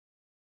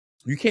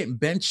can't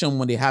bench them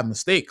when they have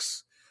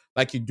mistakes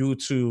like you do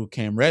to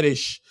Cam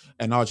Reddish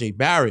and RJ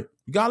Barrett.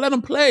 You got to let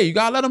them play. You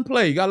got to let them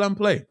play. You got to let them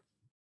play.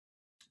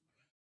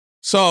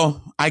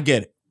 So I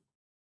get it.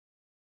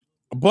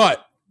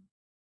 But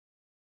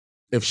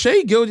if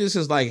Shai Gilgeous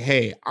is like,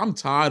 hey, I'm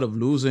tired of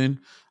losing.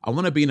 I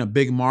want to be in a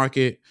big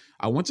market.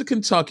 I went to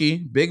Kentucky,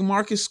 big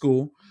market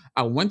school.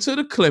 I went to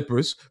the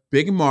Clippers,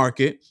 big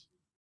market.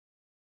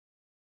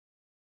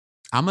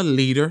 I'm a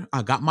leader.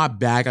 I got my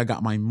bag. I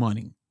got my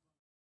money.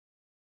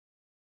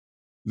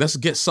 Let's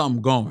get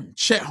something going.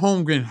 Chet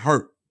Holmgren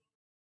hurt.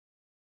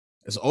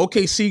 Is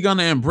OKC going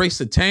to embrace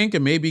the tank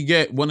and maybe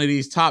get one of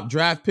these top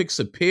draft picks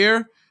to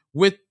pair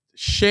with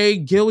Shai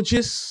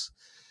Gilgeous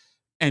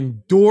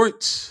and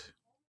Dort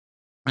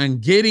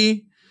and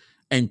Giddey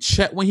and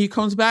Chet when he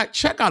comes back?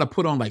 Chet got to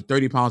put on like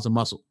 30 pounds of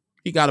muscle.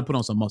 He got to put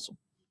on some muscle.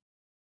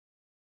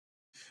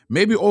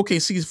 Maybe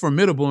OKC is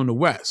formidable in the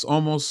West,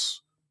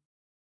 almost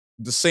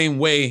the same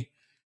way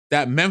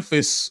that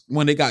Memphis,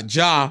 when they got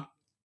Ja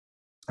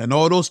and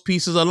all those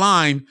pieces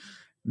aligned,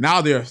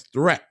 now they're a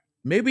threat.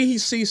 Maybe he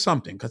sees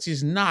something because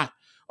he's not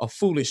a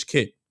foolish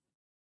kid.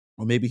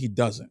 Or maybe he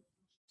doesn't.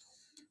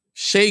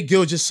 Shai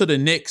Gilgeous to the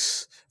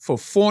Knicks for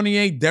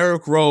Fournier,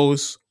 Derrick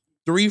Rose,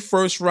 3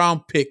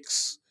 first-round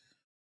picks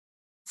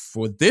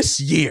for this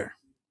year.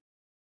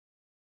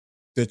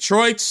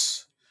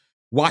 Detroit's,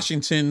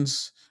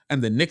 Washington's,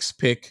 and the Knicks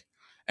pick,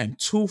 and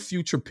 2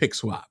 future pick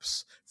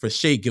swaps for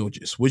Shai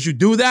Gilgeous. Would you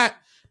do that?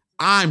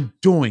 I'm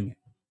doing it.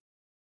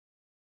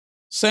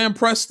 Sam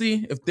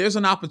Presti, if there's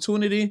an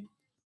opportunity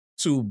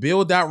to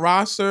build that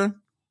roster,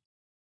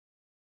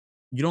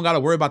 you don't got to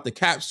worry about the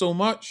cap so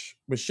much.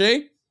 But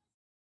Shai,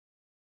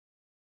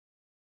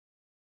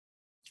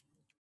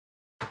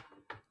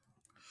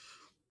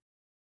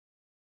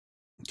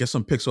 get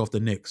some picks off the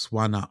Knicks.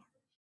 Why not?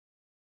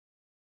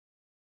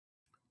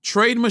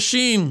 Trade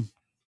machine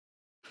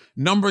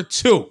number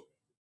 2.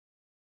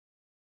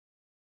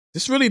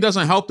 This really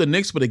doesn't help the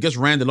Knicks, but it gets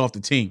Randall off the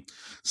team.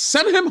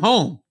 Send him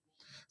home.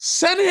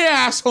 Send his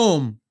ass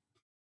home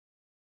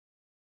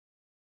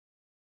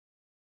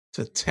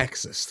to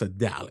Texas, to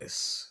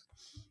Dallas.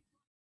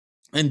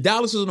 And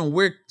Dallas is in a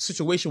weird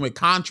situation with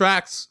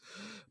contracts,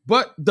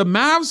 but the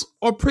Mavs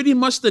are pretty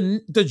much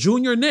the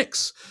junior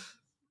Knicks.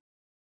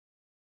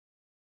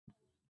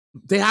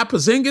 They have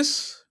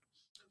Porzingis,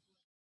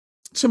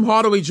 Tim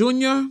Hardaway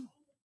Jr.,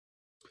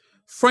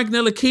 Frank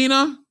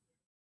Ntilikina.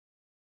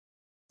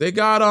 They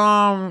got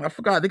I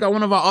forgot. They got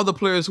one of our other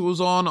players who was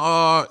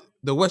on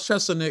the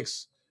Westchester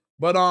Knicks.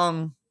 But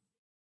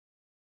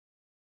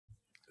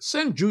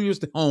send Julius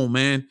to home,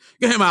 man.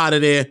 Get him out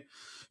of there.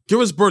 Give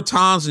us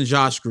Bertans and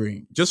Josh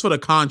Green just for the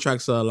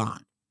contracts to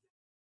align.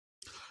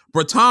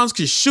 Bertans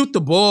can shoot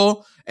the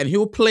ball and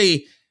he'll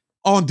play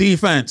on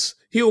defense.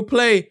 He'll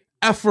play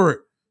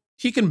effort.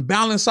 He can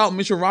balance out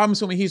Mitchell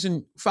Robinson when he's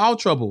in foul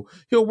trouble.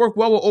 He'll work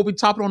well with Obi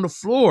Toppin on the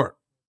floor.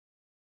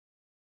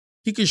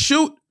 He can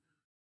shoot,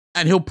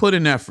 and he'll put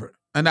in effort.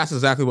 And that's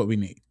exactly what we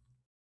need.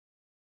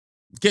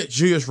 Get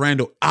Julius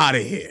Randle out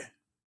of here.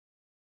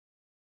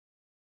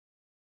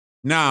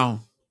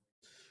 Now,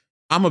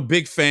 I'm a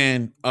big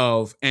fan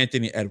of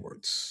Anthony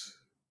Edwards.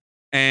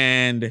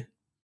 And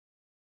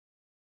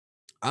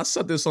I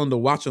said this on the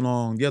watch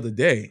along the other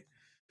day.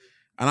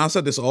 And I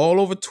said this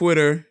all over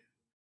Twitter.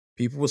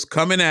 People was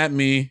coming at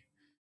me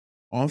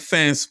on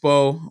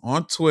Fanspo,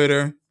 on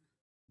Twitter,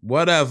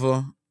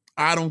 whatever.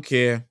 I don't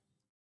care.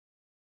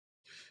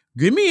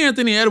 Give me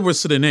Anthony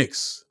Edwards to the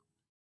Knicks.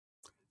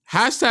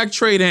 Hashtag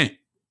trade Ant.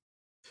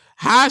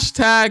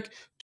 Hashtag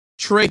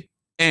trade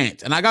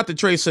Ant. And I got the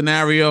trade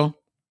scenario.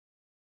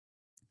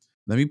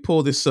 Let me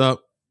pull this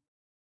up.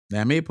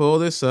 But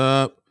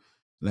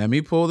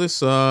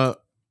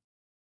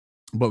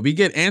we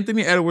get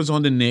Anthony Edwards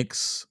on the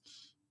Knicks.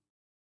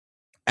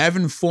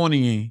 Evan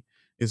Fournier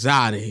is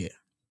out of here.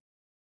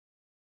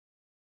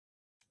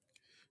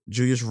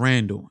 Julius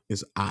Randle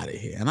is out of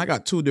here. And I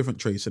got two different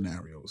trade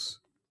scenarios.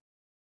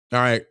 All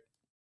right.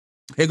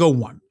 Here go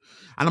one.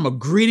 And I'm a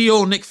greedy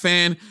old Knicks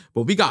fan,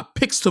 but we got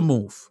picks to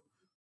move.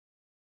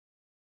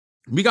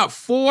 We got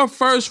 4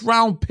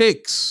 first-round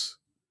picks.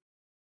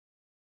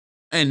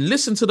 And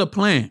listen to the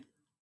plan.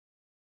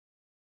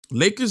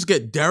 Lakers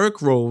get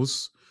Derrick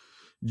Rose,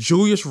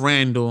 Julius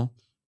Randle,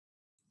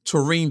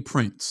 Taurean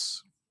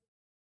Prince.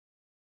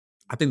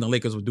 I think the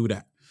Lakers will do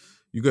that.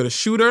 You get a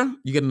shooter,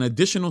 you get an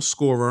additional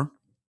scorer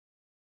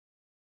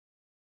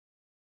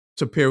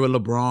to pair with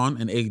LeBron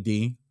and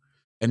AD,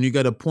 and you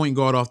get a point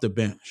guard off the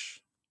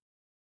bench.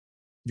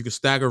 You can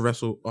stagger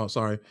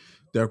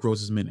Derrick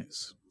Rose's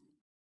minutes.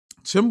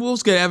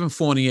 Timberwolves get Evan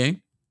Fournier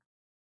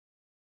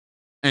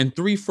and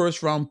 3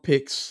 first-round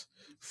picks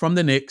from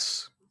the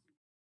Knicks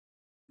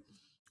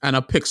and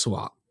a pick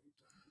swap.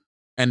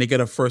 And they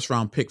get a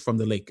first-round pick from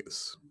the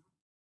Lakers.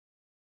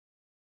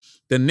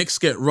 The Knicks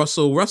get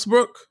Russell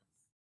Westbrook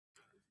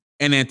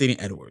and Anthony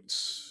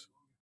Edwards.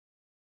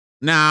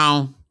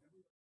 Now,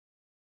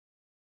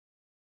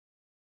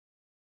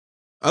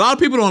 a lot of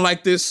people don't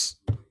like this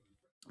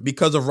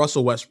because of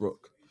Russell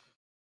Westbrook.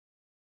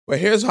 But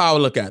here's how I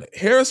look at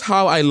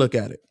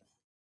it.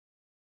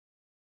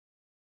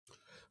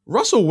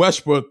 Russell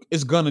Westbrook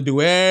is going to do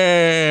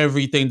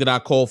everything that I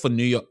call for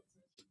New York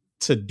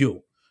to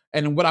do.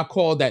 And what I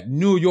call that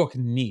New York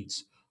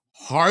needs.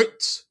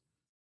 Heart,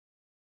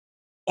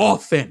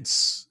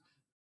 offense,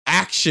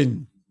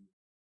 action,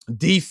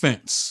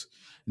 defense.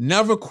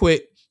 Never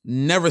quit,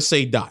 never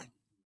say die.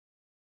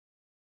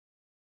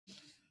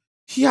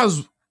 He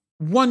has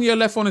 1 year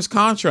left on his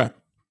contract.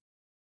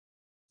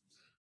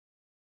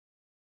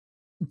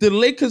 The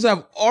Lakers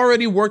have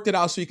already worked it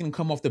out so he can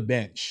come off the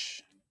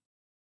bench.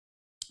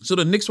 So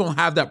the Knicks won't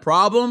have that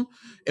problem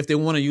if they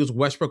want to use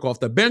Westbrook off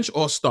the bench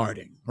or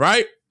starting,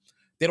 right?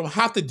 They don't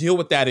have to deal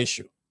with that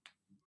issue.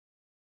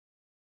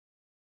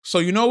 So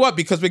you know what?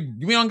 Because we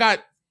don't got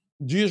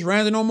Julius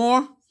Randle no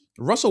more,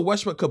 Russell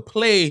Westbrook could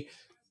play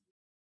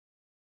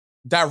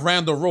that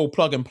Randle role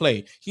plug and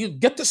play. He'll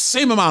get the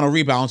same amount of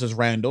rebounds as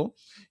Randle.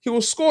 He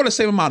will score the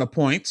same amount of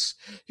points.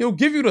 He'll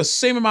give you the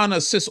same amount of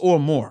assists or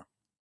more.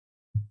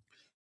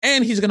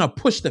 And he's going to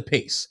push the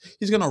pace.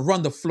 He's going to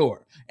run the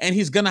floor. And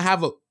he's going to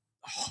have a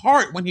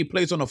heart when he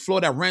plays on the floor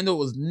that Randle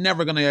was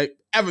never going to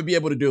ever be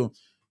able to do.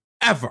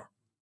 Ever.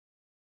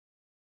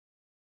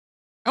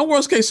 And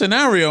worst case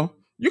scenario,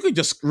 you could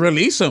just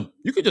release him.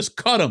 You could just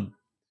cut him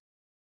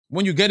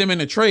when you get him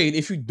in a trade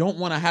if you don't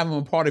want to have him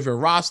a part of your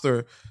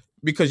roster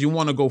because you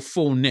want to go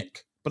full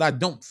Nick. But I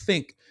don't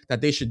think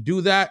that they should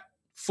do that,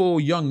 full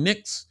young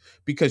Knicks,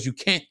 because you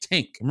can't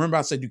tank. Remember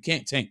I said you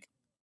can't tank.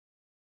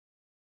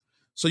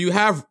 So you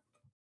have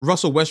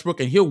Russell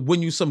Westbrook, and he'll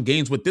win you some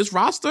games with this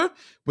roster,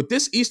 with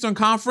this Eastern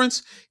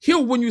Conference.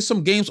 He'll win you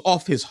some games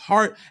off his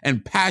heart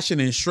and passion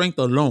and strength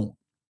alone.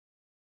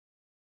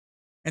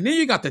 And then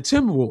you got the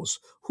Timberwolves,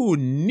 who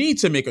need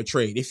to make a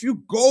trade. If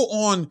you go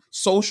on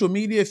social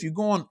media, if you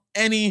go on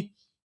any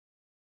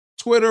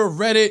Twitter,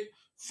 Reddit,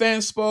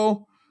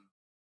 Fanspo,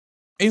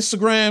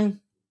 Instagram,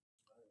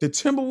 the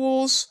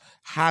Timberwolves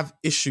have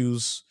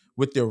issues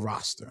with their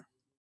roster.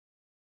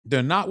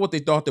 They're not what they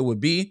thought they would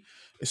be.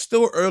 It's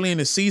still early in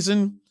the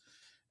season,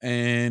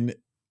 and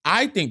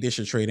I think they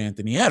should trade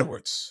Anthony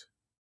Edwards.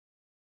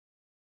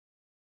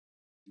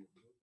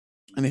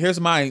 And here's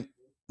my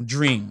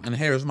dream, and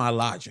here's my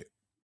logic.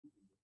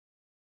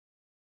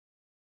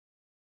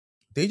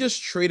 They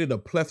just traded a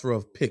plethora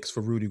of picks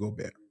for Rudy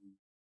Gobert.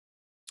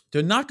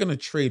 They're not going to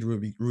trade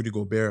Rudy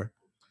Gobert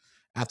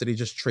after they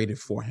just traded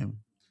for him,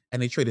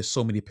 and they traded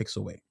so many picks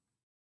away.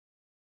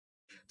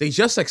 They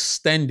just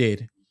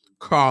extended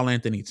Karl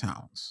Anthony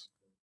Towns.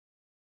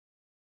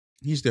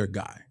 He's their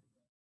guy.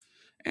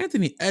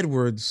 Anthony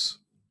Edwards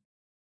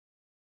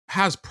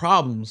has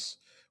problems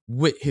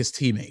with his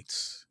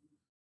teammates.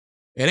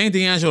 It ain't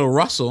D'Angelo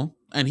Russell,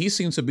 and he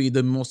seems to be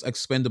the most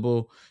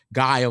expendable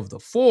guy of the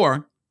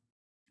four,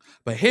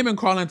 But him and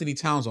Karl Anthony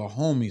Towns are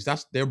homies.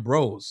 They're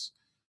bros.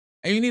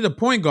 And you need a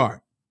point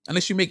guard.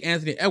 Unless you make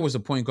Anthony Edwards a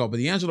point guard. But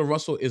D'Angelo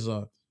Russell is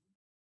a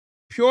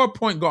pure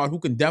point guard who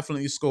can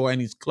definitely score, and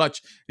he's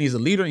clutch, and he's a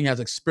leader, and he has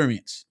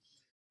experience.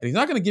 And he's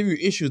not going to give you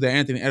issues that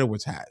Anthony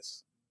Edwards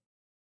has.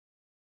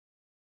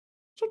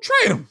 So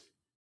trade him.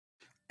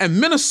 And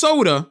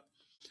Minnesota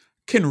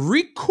can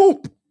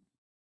recoup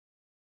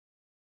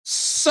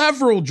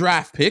several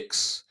draft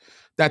picks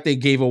that they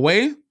gave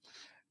away,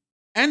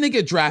 and they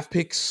get draft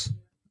picks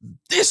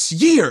this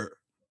year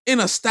in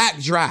a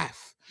stacked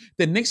draft.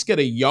 The Knicks get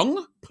a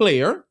young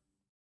player,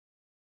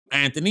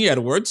 Anthony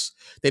Edwards,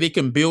 that he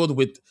can build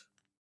with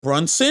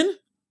Brunson,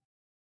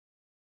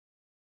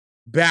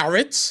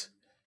 Barrett,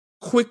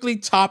 quickly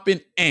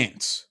topping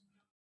Ant.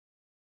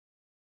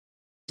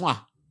 Mwah.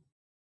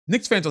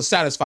 Knicks fans are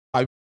satisfied.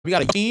 We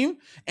got a team.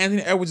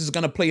 Anthony Edwards is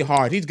going to play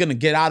hard. He's going to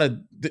get out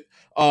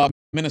of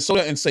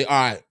Minnesota and say,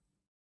 all right,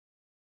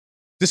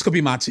 this could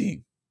be my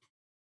team.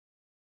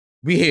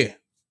 We here.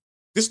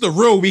 This is the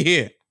real we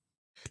here.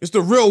 It's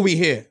the real we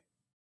here.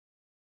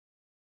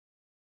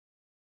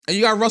 And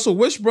you got Russell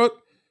Westbrook,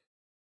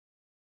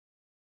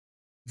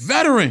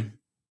 veteran.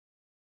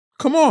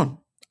 Come on.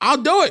 I'll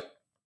do it.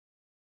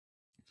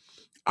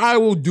 I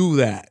will do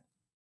that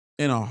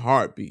in a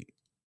heartbeat.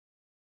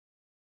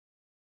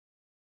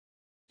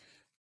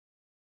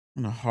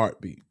 In a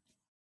heartbeat.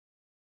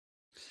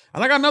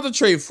 And I got another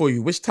trade for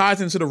you, which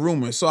ties into the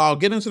rumors. So I'll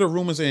get into the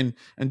rumors and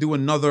do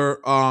another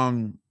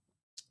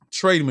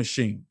trade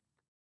machine.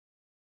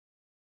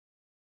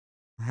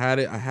 I had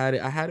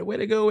it. Way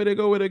to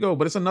go.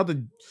 But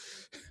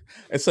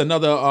it's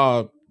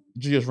another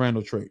Julius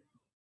Randle trade.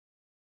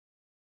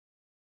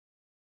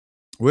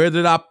 Where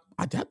did I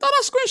thought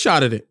I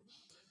screenshotted it.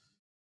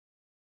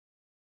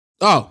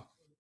 Oh.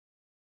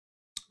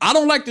 I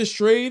don't like this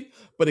trade,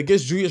 but it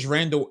gets Julius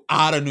Randle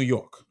out of New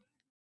York.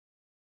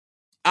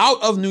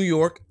 Out of New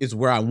York is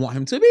where I want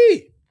him to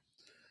be.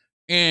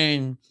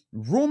 And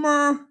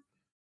rumor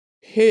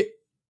hit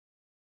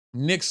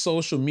Knicks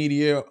social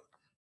media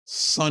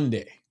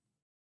Sunday.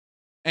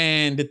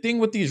 And the thing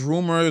with these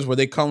rumors where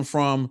they come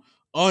from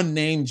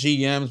unnamed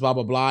GMs, blah,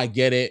 blah, blah, I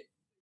get it.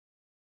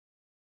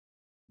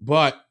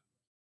 But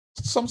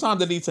sometimes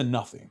they lead to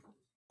nothing.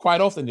 Quite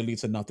often they lead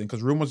to nothing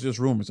because rumors are just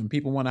rumors and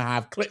people want to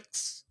have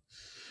clicks.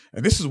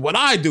 And this is what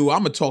I do. I'm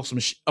going to talk some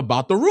shit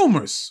about the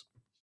rumors.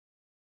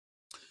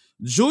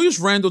 Julius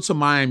Randle to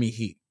Miami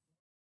Heat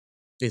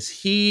is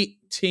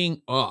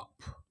heating up.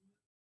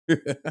 What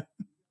are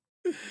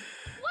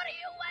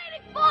you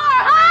waiting for,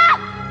 huh?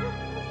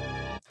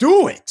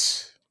 Do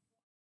it.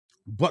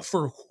 But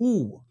for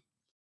who?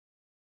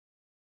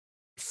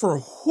 For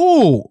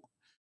who?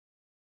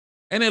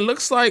 And it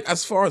looks like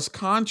as far as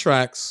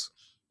contracts,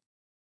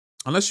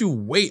 unless you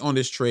wait on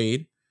this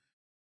trade,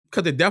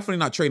 because they're definitely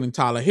not trading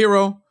Tyler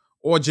Hero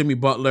or Jimmy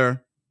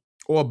Butler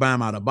or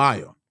Bam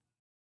Adebayo.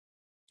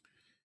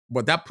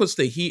 But that puts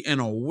the Heat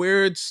in a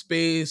weird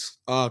space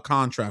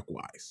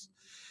contract-wise.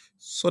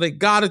 So they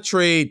got to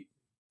trade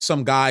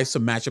some guys to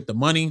match up the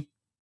money.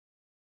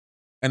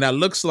 And that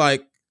looks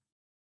like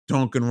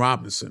Duncan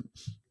Robinson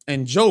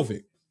and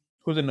Jovic,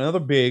 who's another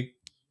big.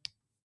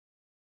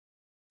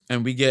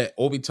 And we get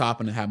Obi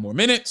Toppin to have more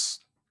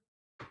minutes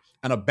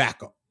and a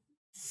backup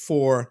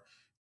for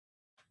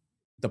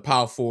the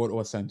power forward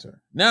or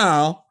center.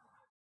 Now,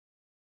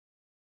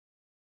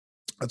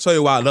 I'll tell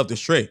you why I love this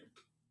trade.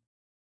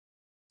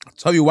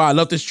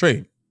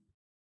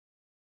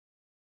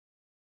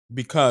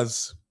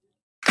 Because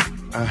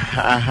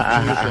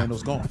Julius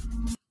Randle's gone.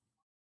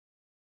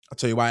 I'll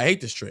tell you why I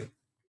hate this trade.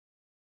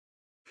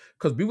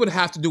 Because we would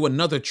have to do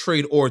another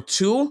trade or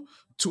two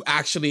to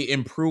actually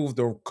improve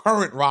the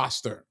current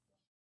roster.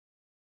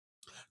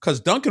 Because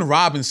Duncan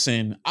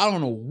Robinson, I don't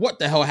know what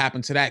the hell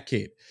happened to that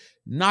kid.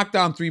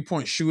 Knockdown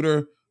three-point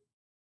shooter.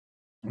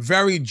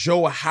 Very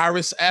Joe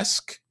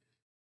Harris-esque.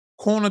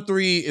 Corner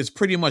three is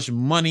pretty much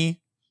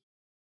money.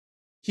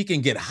 He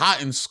can get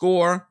hot and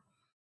score.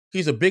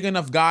 He's a big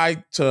enough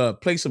guy to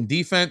play some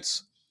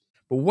defense.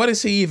 But what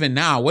is he even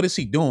now? What is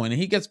he doing? And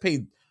he gets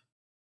paid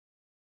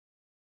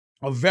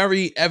a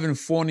very Evan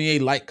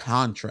Fournier-like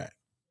contract.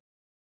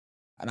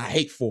 And I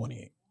hate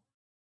Fournier.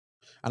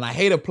 And I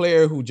hate a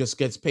player who just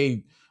gets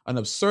paid an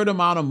absurd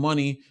amount of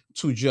money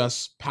to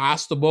just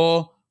pass the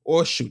ball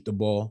or shoot the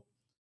ball.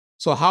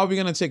 So how are we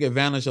going to take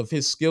advantage of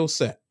his skill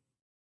set?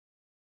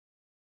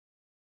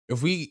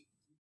 If we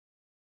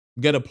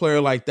get a player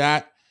like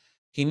that,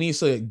 he needs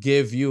to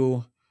give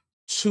you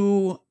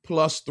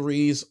 2+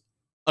 threes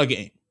a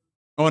game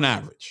on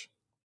average.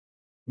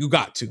 You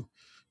got to.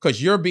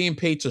 Because you're being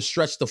paid to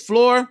stretch the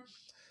floor.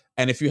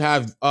 And if you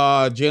have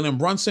Jalen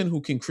Brunson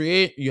who can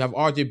create, you have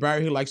RJ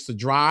Barrett who likes to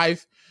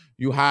drive,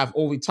 you have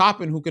Obi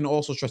Toppin who can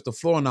also stretch the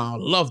floor. Now, I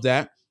love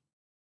that.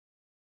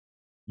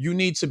 You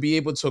need to be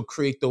able to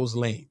create those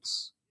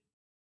lanes.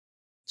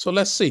 So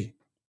let's see.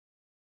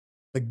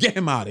 But get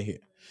him out of here.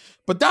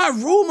 But that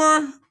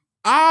rumor,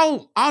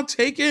 I'll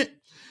take it.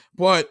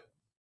 But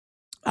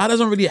that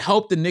doesn't really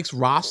help the Knicks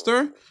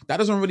roster. That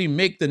doesn't really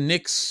make the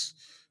Knicks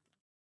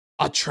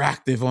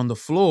attractive on the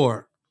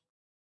floor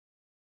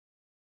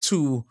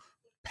to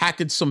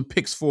package some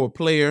picks for a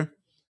player,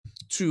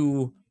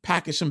 to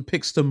package some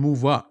picks to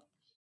move up.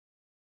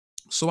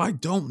 So I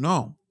don't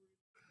know.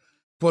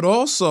 But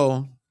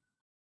also,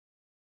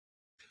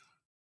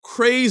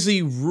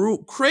 crazy rumor,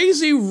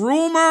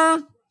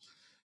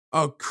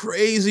 a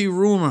crazy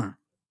rumor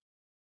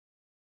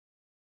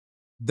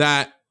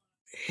that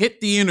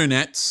hit the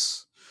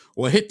internets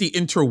or hit the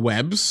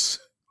interwebs.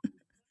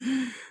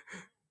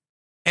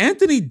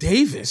 Anthony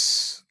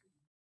Davis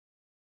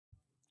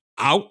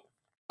out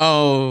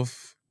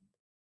of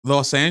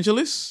Los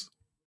Angeles.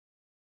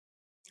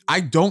 I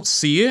don't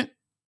see it.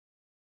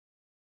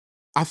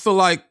 I feel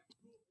like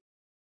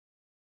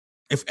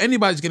if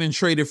anybody's getting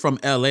traded from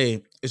LA,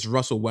 it's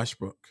Russell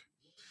Westbrook.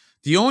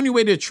 The only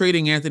way they're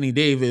trading Anthony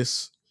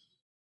Davis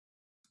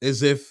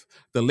is if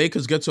the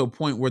Lakers get to a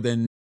point where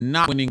they're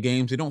not winning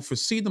games. They don't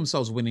foresee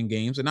themselves winning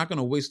games. They're not going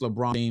to waste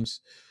LeBron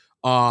James'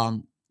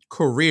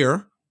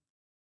 career.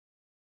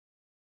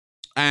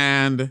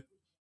 And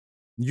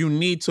you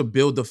need to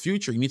build the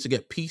future. You need to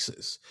get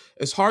pieces.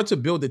 It's hard to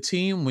build a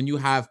team when you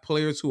have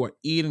players who are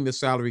eating the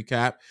salary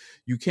cap.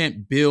 You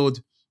can't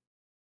build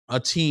a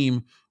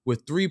team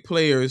with 3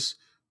 players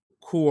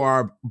who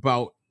are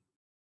about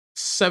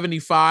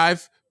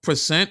 75%,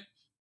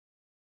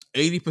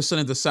 80%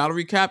 of the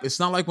salary cap. It's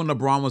not like when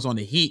LeBron was on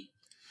the Heat,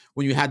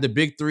 when you had the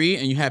big 3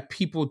 and you had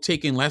people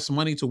taking less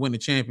money to win the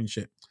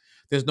championship.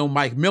 There's no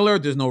Mike Miller.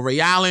 There's no Ray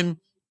Allen.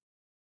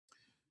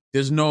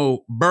 There's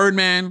no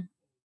Birdman.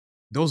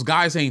 Those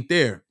guys ain't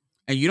there.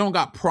 And you don't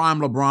got prime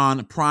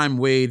LeBron, prime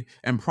Wade,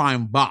 and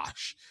prime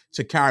Bosh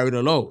to carry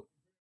the load.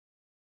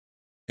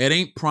 It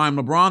ain't prime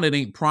LeBron. It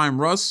ain't prime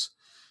Russ.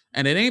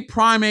 And it ain't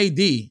prime AD.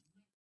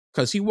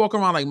 Because he walk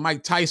around like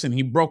Mike Tyson.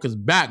 He broke his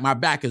back. My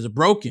back is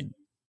broken.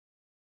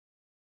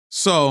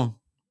 So,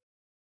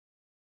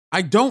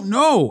 I don't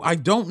know. I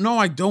don't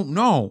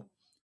know.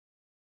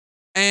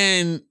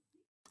 And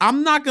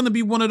I'm not going to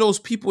be one of those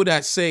people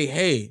that say,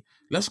 hey,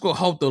 let's go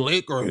help the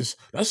Lakers.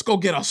 Let's go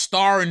get a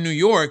star in New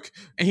York.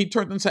 And he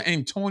turned into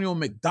Antonio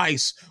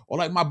McDyess. Or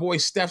like my boy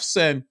Steph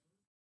said,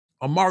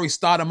 Amari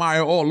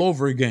Stoudemire all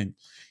over again.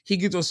 He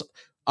gives us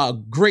a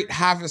great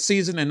half a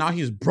season and now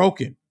he's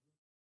broken.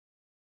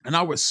 And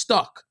now we're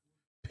stuck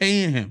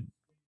paying him.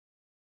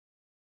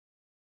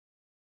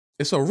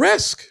 It's a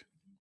risk.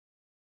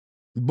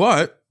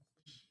 But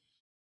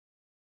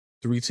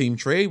 3-team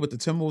trade with the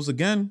Timberwolves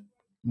again.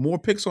 More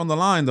picks on the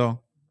line,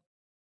 though.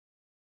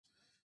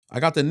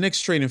 I got the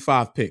Knicks trading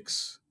 5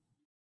 picks.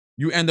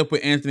 You end up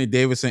with Anthony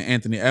Davis and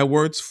Anthony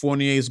Edwards.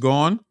 Fournier's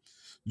gone.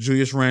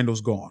 Julius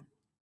Randle's gone.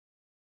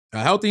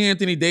 A healthy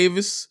Anthony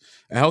Davis,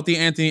 a healthy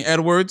Anthony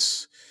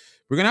Edwards.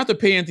 We're going to have to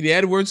pay Anthony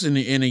Edwards in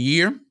a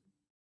year.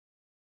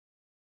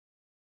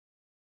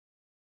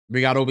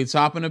 We got Obi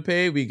Toppin to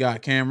pay. We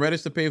got Cam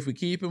Reddish to pay if we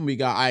keep him. We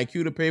got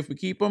IQ to pay if we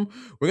keep him.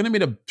 We're going to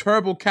be in a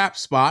terrible cap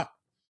spot.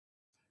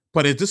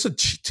 But is this a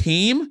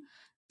team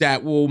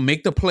that will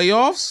make the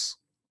playoffs?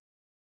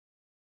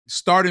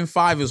 Starting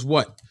 5 is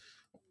what?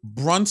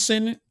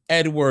 Brunson,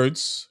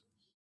 Edwards,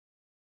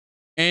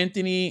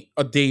 Anthony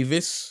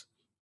Davis,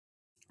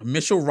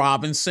 Mitchell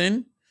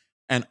Robinson,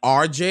 and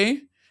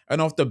RJ.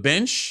 And off the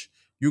bench,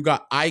 you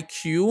got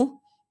IQ,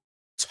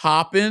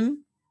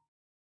 Toppin,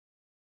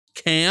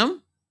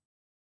 Cam,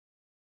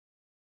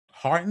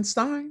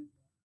 Hartenstein.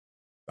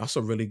 That's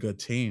a really good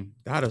team.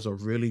 That is a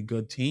really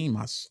good team.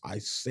 I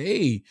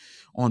say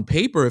on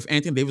paper, if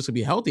Anthony Davis would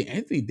be healthy,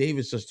 Anthony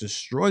Davis just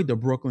destroyed the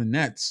Brooklyn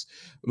Nets.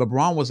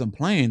 LeBron wasn't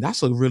playing.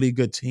 That's a really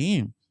good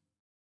team.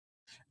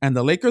 And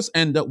the Lakers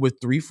end up with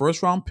 3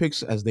 first-round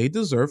picks as they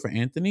deserve for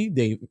Anthony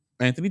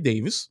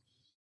Davis,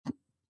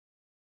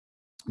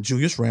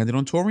 Julius Randle,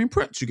 and Taurean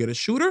Prince. You get a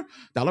shooter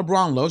that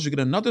LeBron loves. You get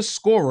another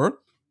scorer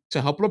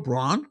to help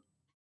LeBron.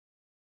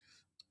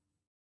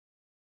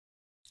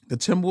 The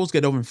Timberwolves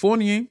get Evan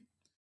Fournier.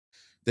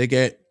 They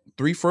get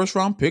 3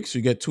 first-round picks.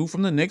 You get 2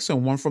 from the Knicks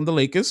and 1 from the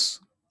Lakers.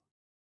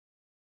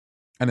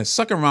 And a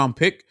second-round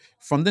pick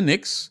from the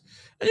Knicks.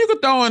 And you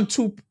could throw in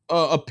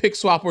a pick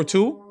swap or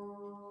 2.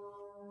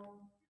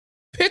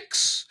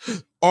 Picks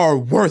are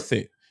worth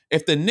it.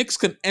 If the Knicks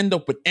can end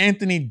up with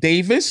Anthony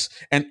Davis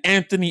and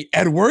Anthony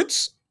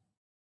Edwards,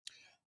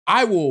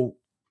 I will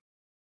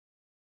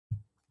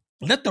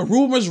let the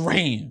rumors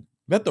reign.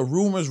 Let the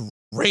rumors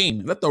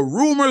reign. Let the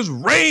rumors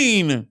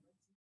reign.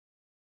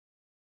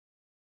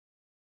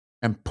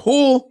 And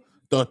pull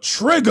the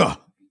trigger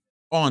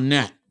on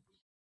that.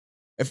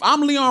 If I'm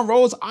Leon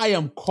Rose, I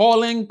am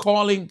calling.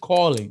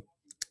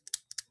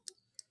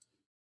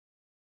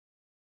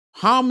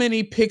 How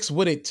many picks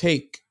would it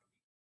take?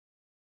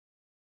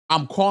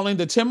 I'm calling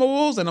the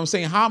Timberwolves, and I'm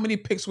saying, how many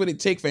picks would it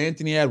take for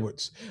Anthony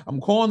Edwards?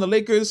 I'm calling the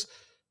Lakers.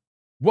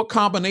 What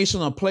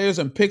combination of players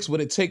and picks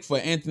would it take for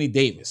Anthony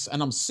Davis?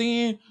 And I'm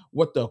seeing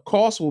what the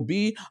cost will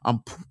be.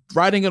 I'm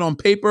writing it on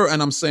paper,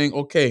 and I'm saying,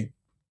 okay,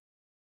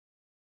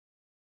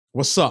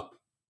 what's up?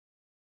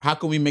 How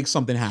can we make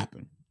something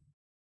happen?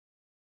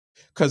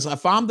 Because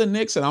if I'm the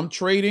Knicks and I'm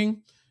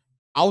trading,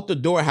 out the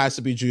door has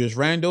to be Julius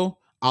Randle,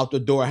 Out the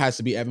door has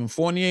to be Evan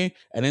Fournier,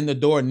 and in the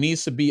door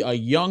needs to be a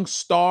young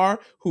star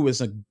who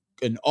is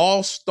an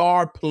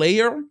all-star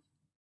player,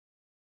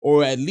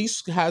 or at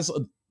least has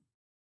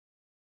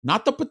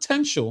not the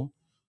potential,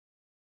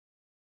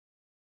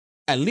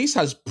 at least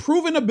has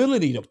proven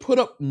ability to put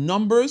up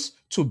numbers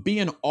to be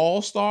an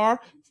all-star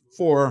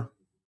for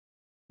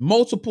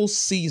multiple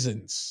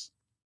seasons,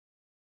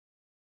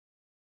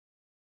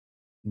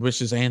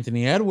 which is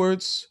Anthony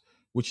Edwards,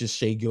 which is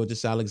Shai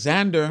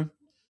Gilgeous-Alexander.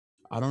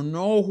 I don't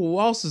know who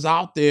else is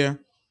out there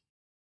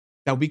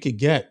that we could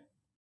get.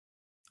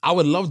 I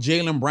would love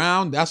Jaylen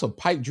Brown. That's a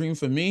pipe dream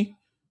for me,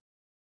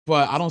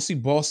 but I don't see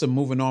Boston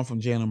moving on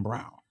from Jaylen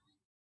Brown.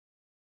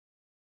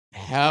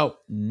 Hell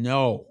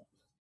no.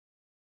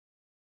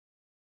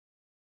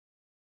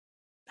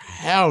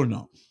 Hell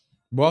no.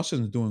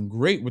 Boston's doing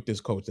great with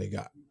this coach they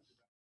got.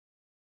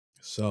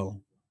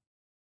 So,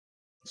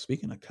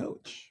 speaking of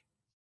coach,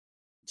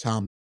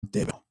 Tom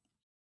Thibodeau.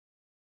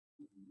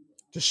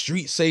 The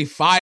streets say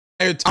fire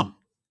Tom.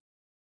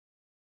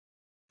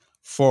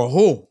 For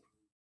who?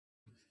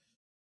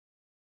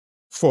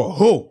 For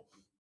who?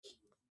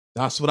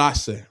 That's what I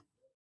say.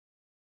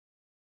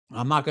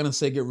 I'm not going to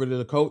say get rid of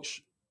the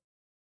coach.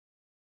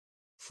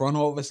 Front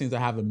office needs to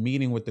have a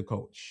meeting with the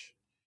coach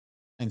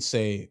and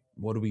say,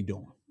 what are we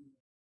doing?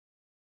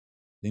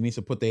 They need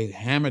to put their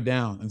hammer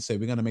down and say,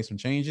 we're going to make some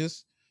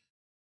changes.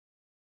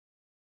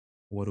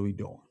 What are we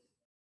doing?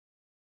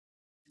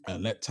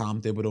 And let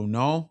Tom Thibodeau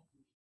know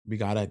we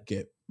gotta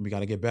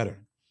get better.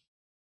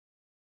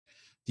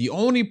 The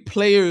only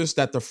players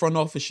that the front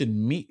office should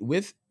meet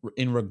with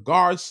in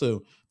regards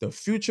to the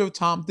future of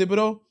Tom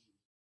Thibodeau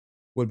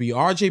would be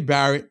R.J.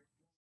 Barrett,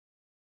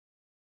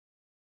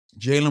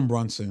 Jalen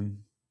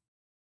Brunson.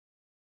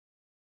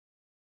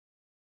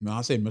 No,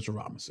 I say Mitchell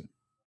Robinson.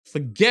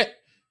 Forget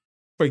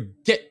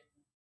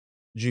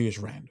Julius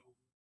Randle.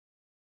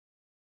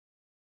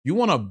 You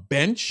want to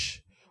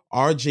bench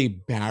R.J.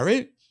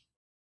 Barrett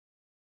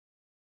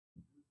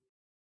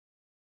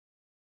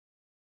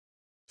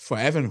for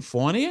Evan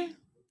Fournier?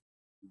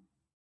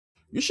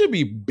 You should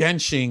be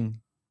benching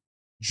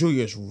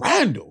Julius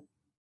Randle.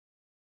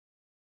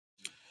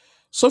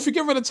 So if you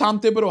get rid of Tom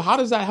Thibodeau, how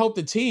does that help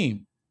the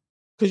team?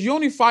 Because you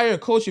only fire a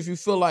coach if you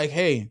feel like,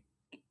 hey,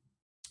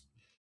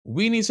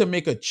 we need to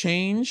make a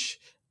change,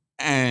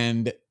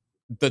 and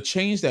the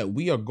change that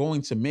we are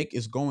going to make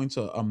is going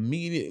to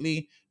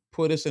immediately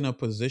put us in a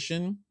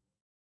position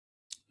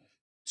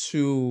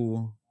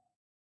to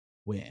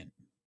win.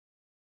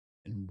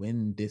 And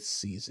win this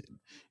season.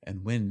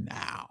 And win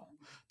now.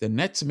 The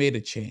Nets made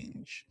a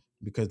change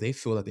because they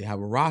feel that they have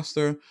a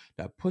roster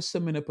that puts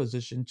them in a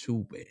position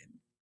to win.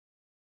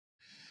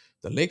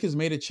 The Lakers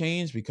made a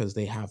change because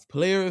they have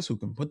players who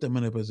can put them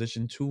in a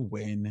position to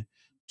win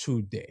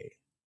today.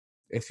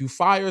 If you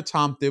fire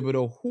Tom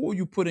Thibodeau, who are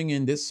you putting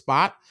in this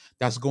spot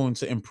that's going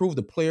to improve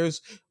the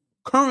players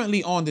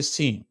currently on this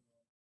team?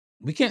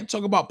 We can't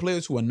talk about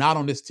players who are not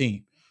on this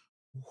team.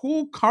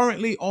 Who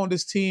currently on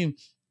this team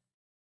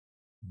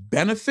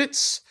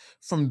benefits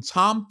from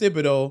Tom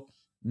Thibodeau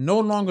no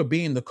longer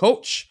being the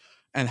coach?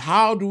 And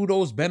how do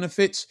those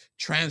benefits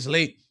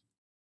translate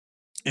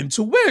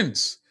into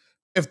wins?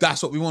 If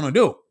that's what we want to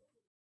do.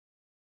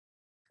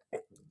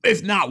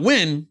 If not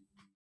win,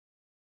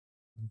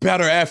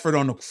 better effort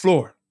on the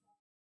floor.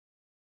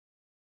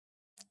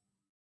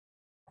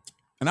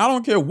 And I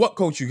don't care what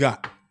coach you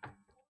got.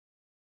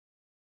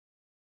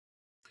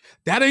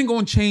 That ain't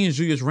going to change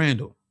Julius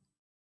Randle.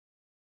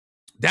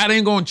 That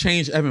ain't going to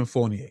change Evan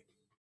Fournier.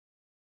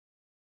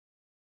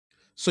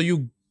 So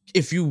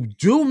if you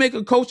do make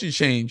a coaching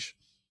change,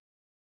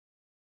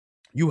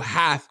 you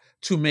have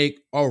to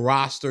make a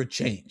roster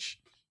change.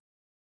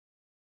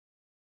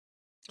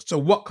 So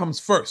what comes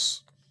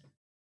first?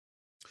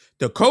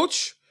 The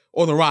coach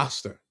or the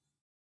roster?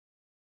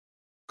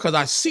 Because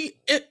I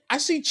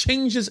see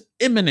changes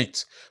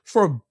imminent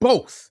for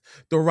both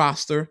the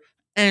roster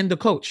and the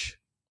coach.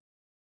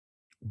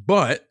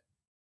 But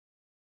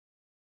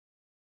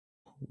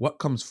what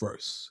comes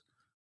first?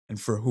 And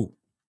for who?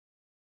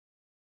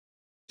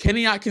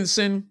 Kenny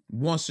Atkinson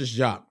wants this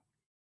job.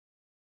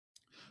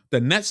 The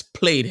Nets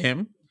played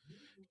him.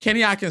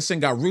 Kenny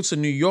Atkinson got roots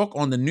in New York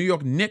on the New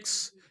York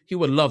Knicks. He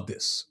would love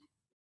this.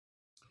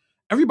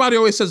 Everybody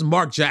always says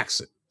Mark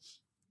Jackson.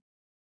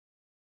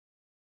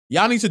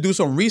 Y'all need to do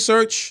some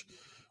research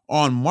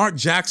on Mark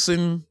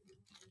Jackson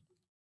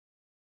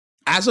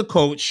as a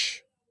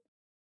coach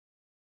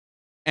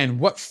and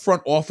what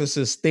front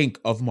offices think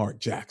of Mark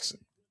Jackson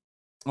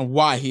and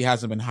why he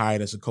hasn't been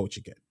hired as a coach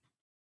again.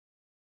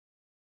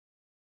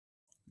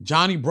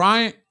 Johnny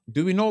Bryant,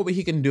 do we know what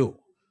he can do?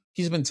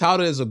 He's been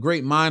touted as a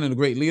great mind and a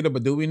great leader,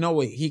 but do we know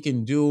what he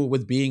can do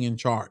with being in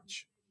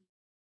charge?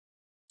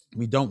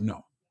 We don't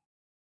know.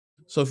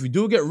 So if you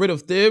do get rid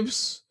of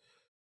Thibs,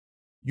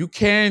 you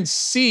can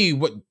see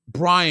what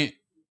Bryant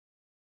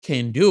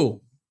can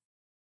do.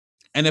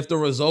 And if the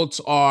results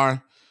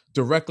are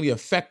directly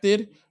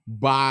affected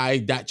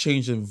by that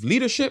change of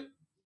leadership,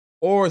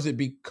 or is it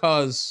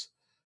because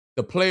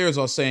the players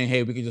are saying,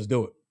 hey, we can just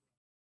do it?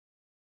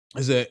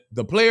 Is it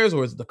the players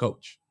or is it the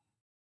coach?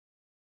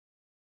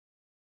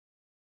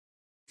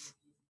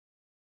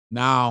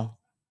 Now,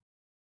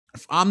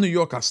 if I'm New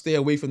York, I stay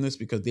away from this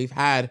because they've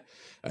had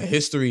a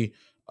history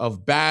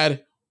of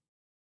bad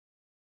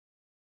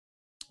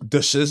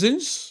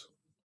decisions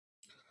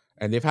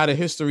and they've had a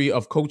history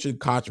of coaching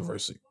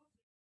controversy.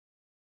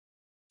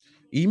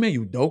 Ime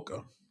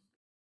Udoka.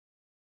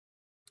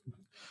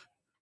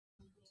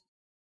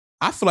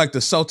 I feel like the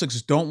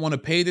Celtics don't want to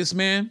pay this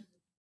man,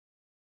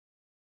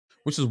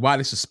 which is why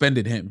they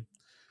suspended him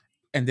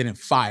and didn't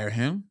fire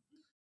him.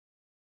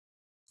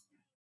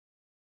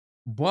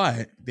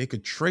 But they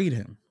could trade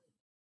him.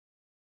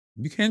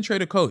 You can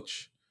trade a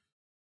coach.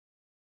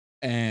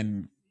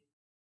 And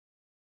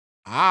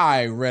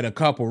I read a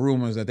couple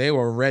rumors that they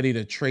were ready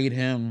to trade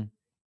him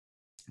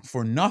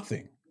for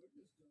nothing.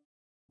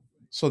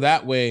 So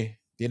that way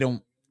they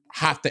don't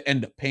have to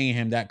end up paying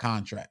him that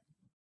contract.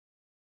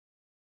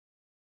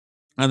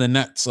 And the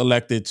Nets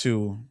elected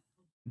to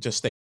just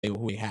stay with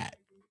who they had.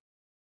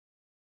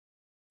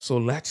 So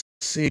let's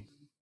see.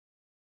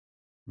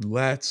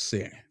 Let's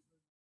see.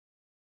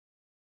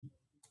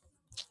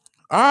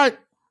 All right.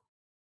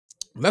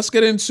 Let's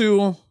get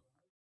into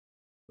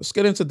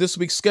this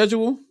week's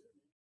schedule.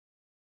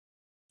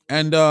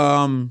 And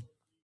gonna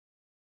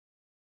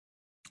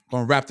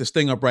wrap this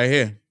thing up right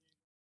here.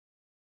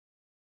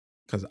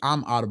 Because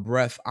I'm out of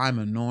breath. I'm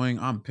annoying.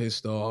 I'm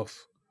pissed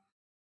off.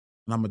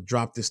 And I'm gonna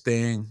drop this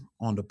thing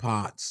on the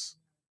pods.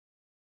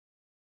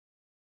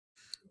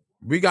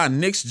 We got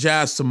Knicks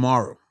Jazz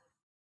tomorrow.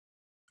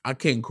 I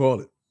can't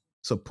call it.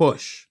 It's a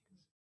push.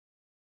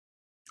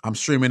 I'm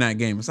streaming that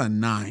game. It's at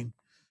 9.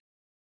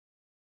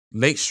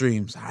 Late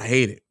streams. I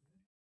hate it.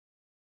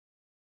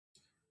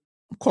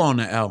 I'm calling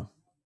the L.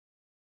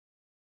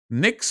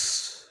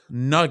 Knicks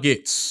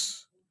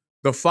Nuggets.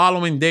 The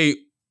following day,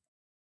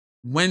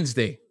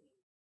 Wednesday,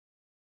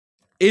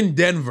 in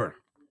Denver.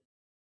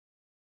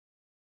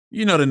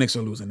 You know the Knicks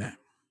are losing that.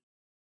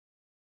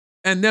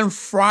 And then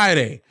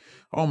Friday.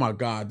 Oh my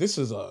God. This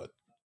is a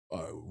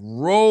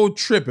road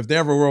trip, if there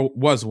ever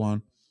was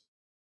one.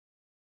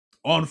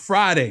 On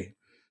Friday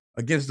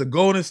against the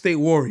Golden State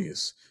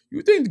Warriors.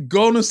 You think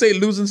Golden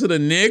State losing to the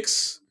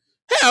Knicks?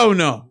 Hell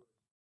no.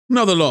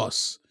 Another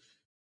loss.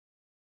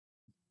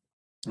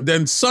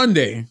 Then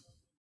Sunday,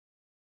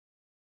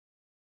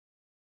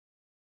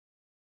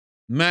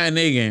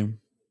 matinee game.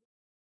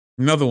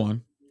 Another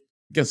one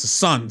against the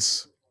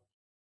Suns.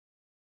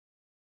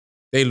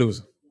 They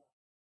losing.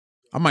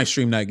 I might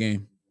stream that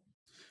game.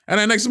 And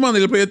then next Monday,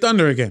 they play the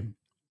Thunder again.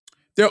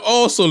 They're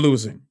also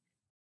losing.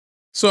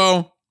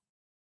 So,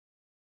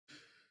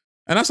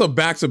 and that's a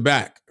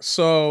back-to-back.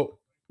 So,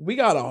 we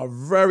got a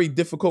very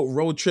difficult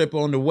road trip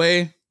on the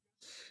way.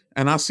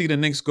 And I see the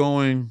Knicks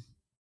going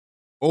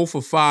 0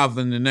 for 5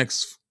 in the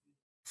next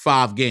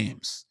 5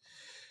 games.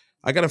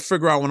 I got to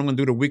figure out when I'm going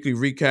to do the weekly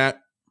recap.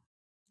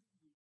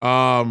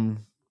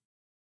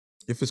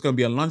 If it's going to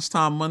be a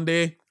lunchtime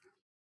Monday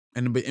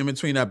and in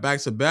between that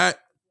back-to-back,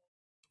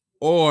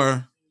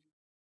 or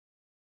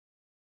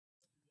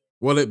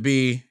will it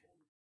be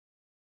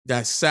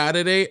that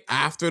Saturday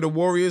after the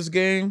Warriors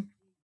game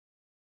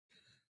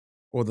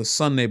or the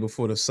Sunday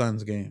before the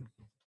Suns game?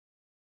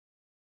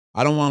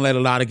 I don't want to let a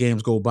lot of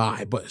games go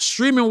by, but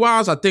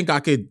streaming-wise, I think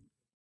I could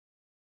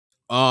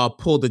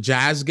pull the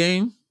Jazz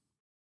game.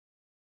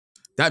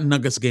 That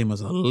Nuggets game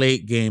is a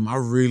late game. I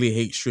really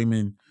hate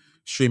streaming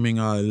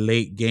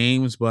late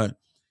games, but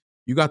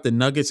you got the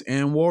Nuggets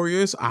and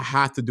Warriors. I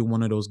have to do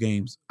one of those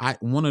games.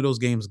 One of those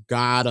games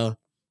I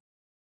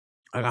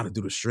gotta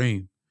do the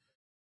stream.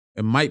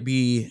 It might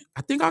be,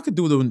 I think I could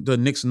do the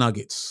Knicks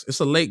Nuggets. It's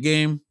a late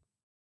game,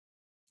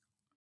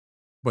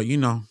 but you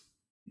know,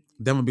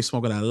 them would be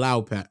smoking that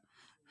loud pack.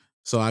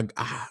 So I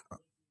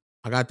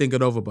gotta think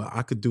it over, but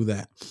I could do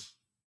that.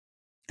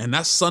 And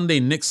that Sunday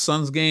Knicks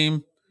Suns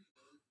game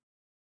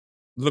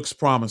looks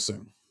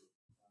promising.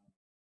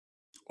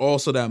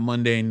 Also that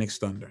Monday Knicks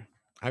Thunder.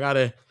 I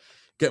gotta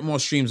get more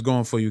streams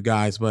going for you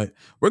guys, but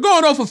we're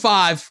going 0 for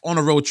 5 on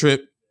a road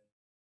trip.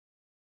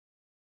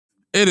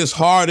 It is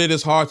hard. It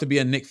is hard to be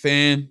a Knicks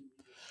fan.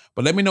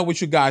 But let me know what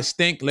you guys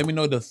think. Let me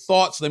know the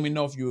thoughts. Let me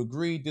know if you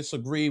agree,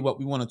 disagree, what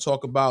we want to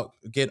talk about.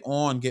 Get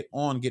on.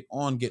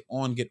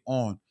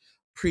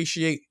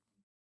 Appreciate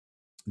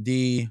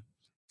the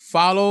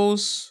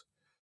follows.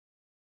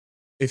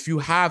 If you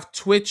have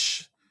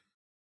Twitch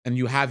and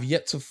you have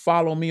yet to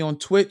follow me on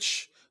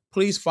Twitch,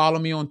 please follow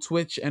me on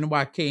Twitch,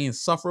 NYK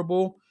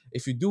Insufferable.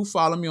 If you do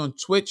follow me on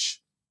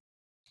Twitch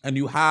and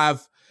you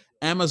have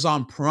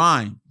Amazon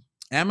Prime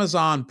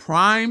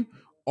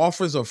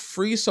offers a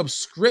free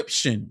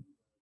subscription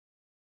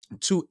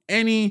to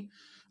any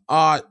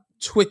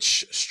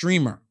Twitch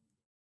streamer.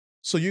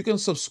 So you can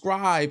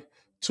subscribe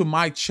to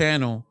my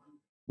channel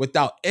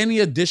without any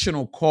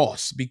additional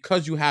costs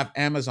because you have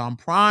Amazon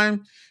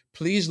Prime.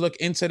 Please look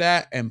into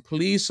that and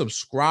please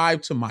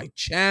subscribe to my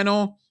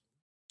channel.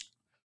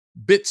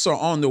 Bits are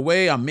on the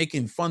way. I'm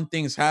making fun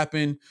things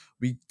happen.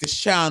 This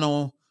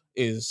channel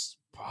is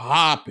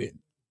popping.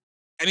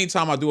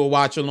 anytime I do a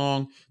watch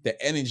along, the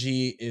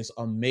energy is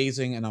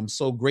amazing. And I'm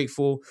so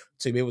grateful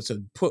to be able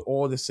to put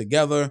all this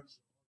together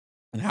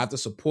and have the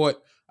support.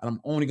 And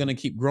I'm only going to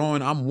keep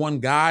growing. I'm one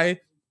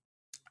guy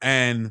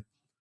and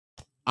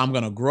I'm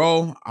going to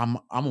grow. I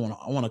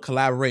want to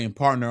collaborate and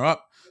partner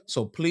up.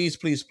 So please,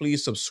 please,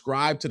 please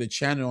subscribe to the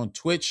channel on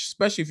Twitch,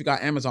 especially if you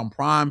got Amazon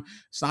Prime.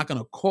 It's not going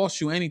to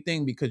cost you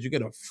anything because you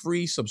get a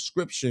free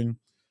subscription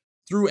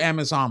through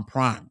Amazon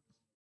Prime.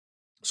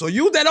 So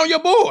use that on your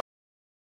board.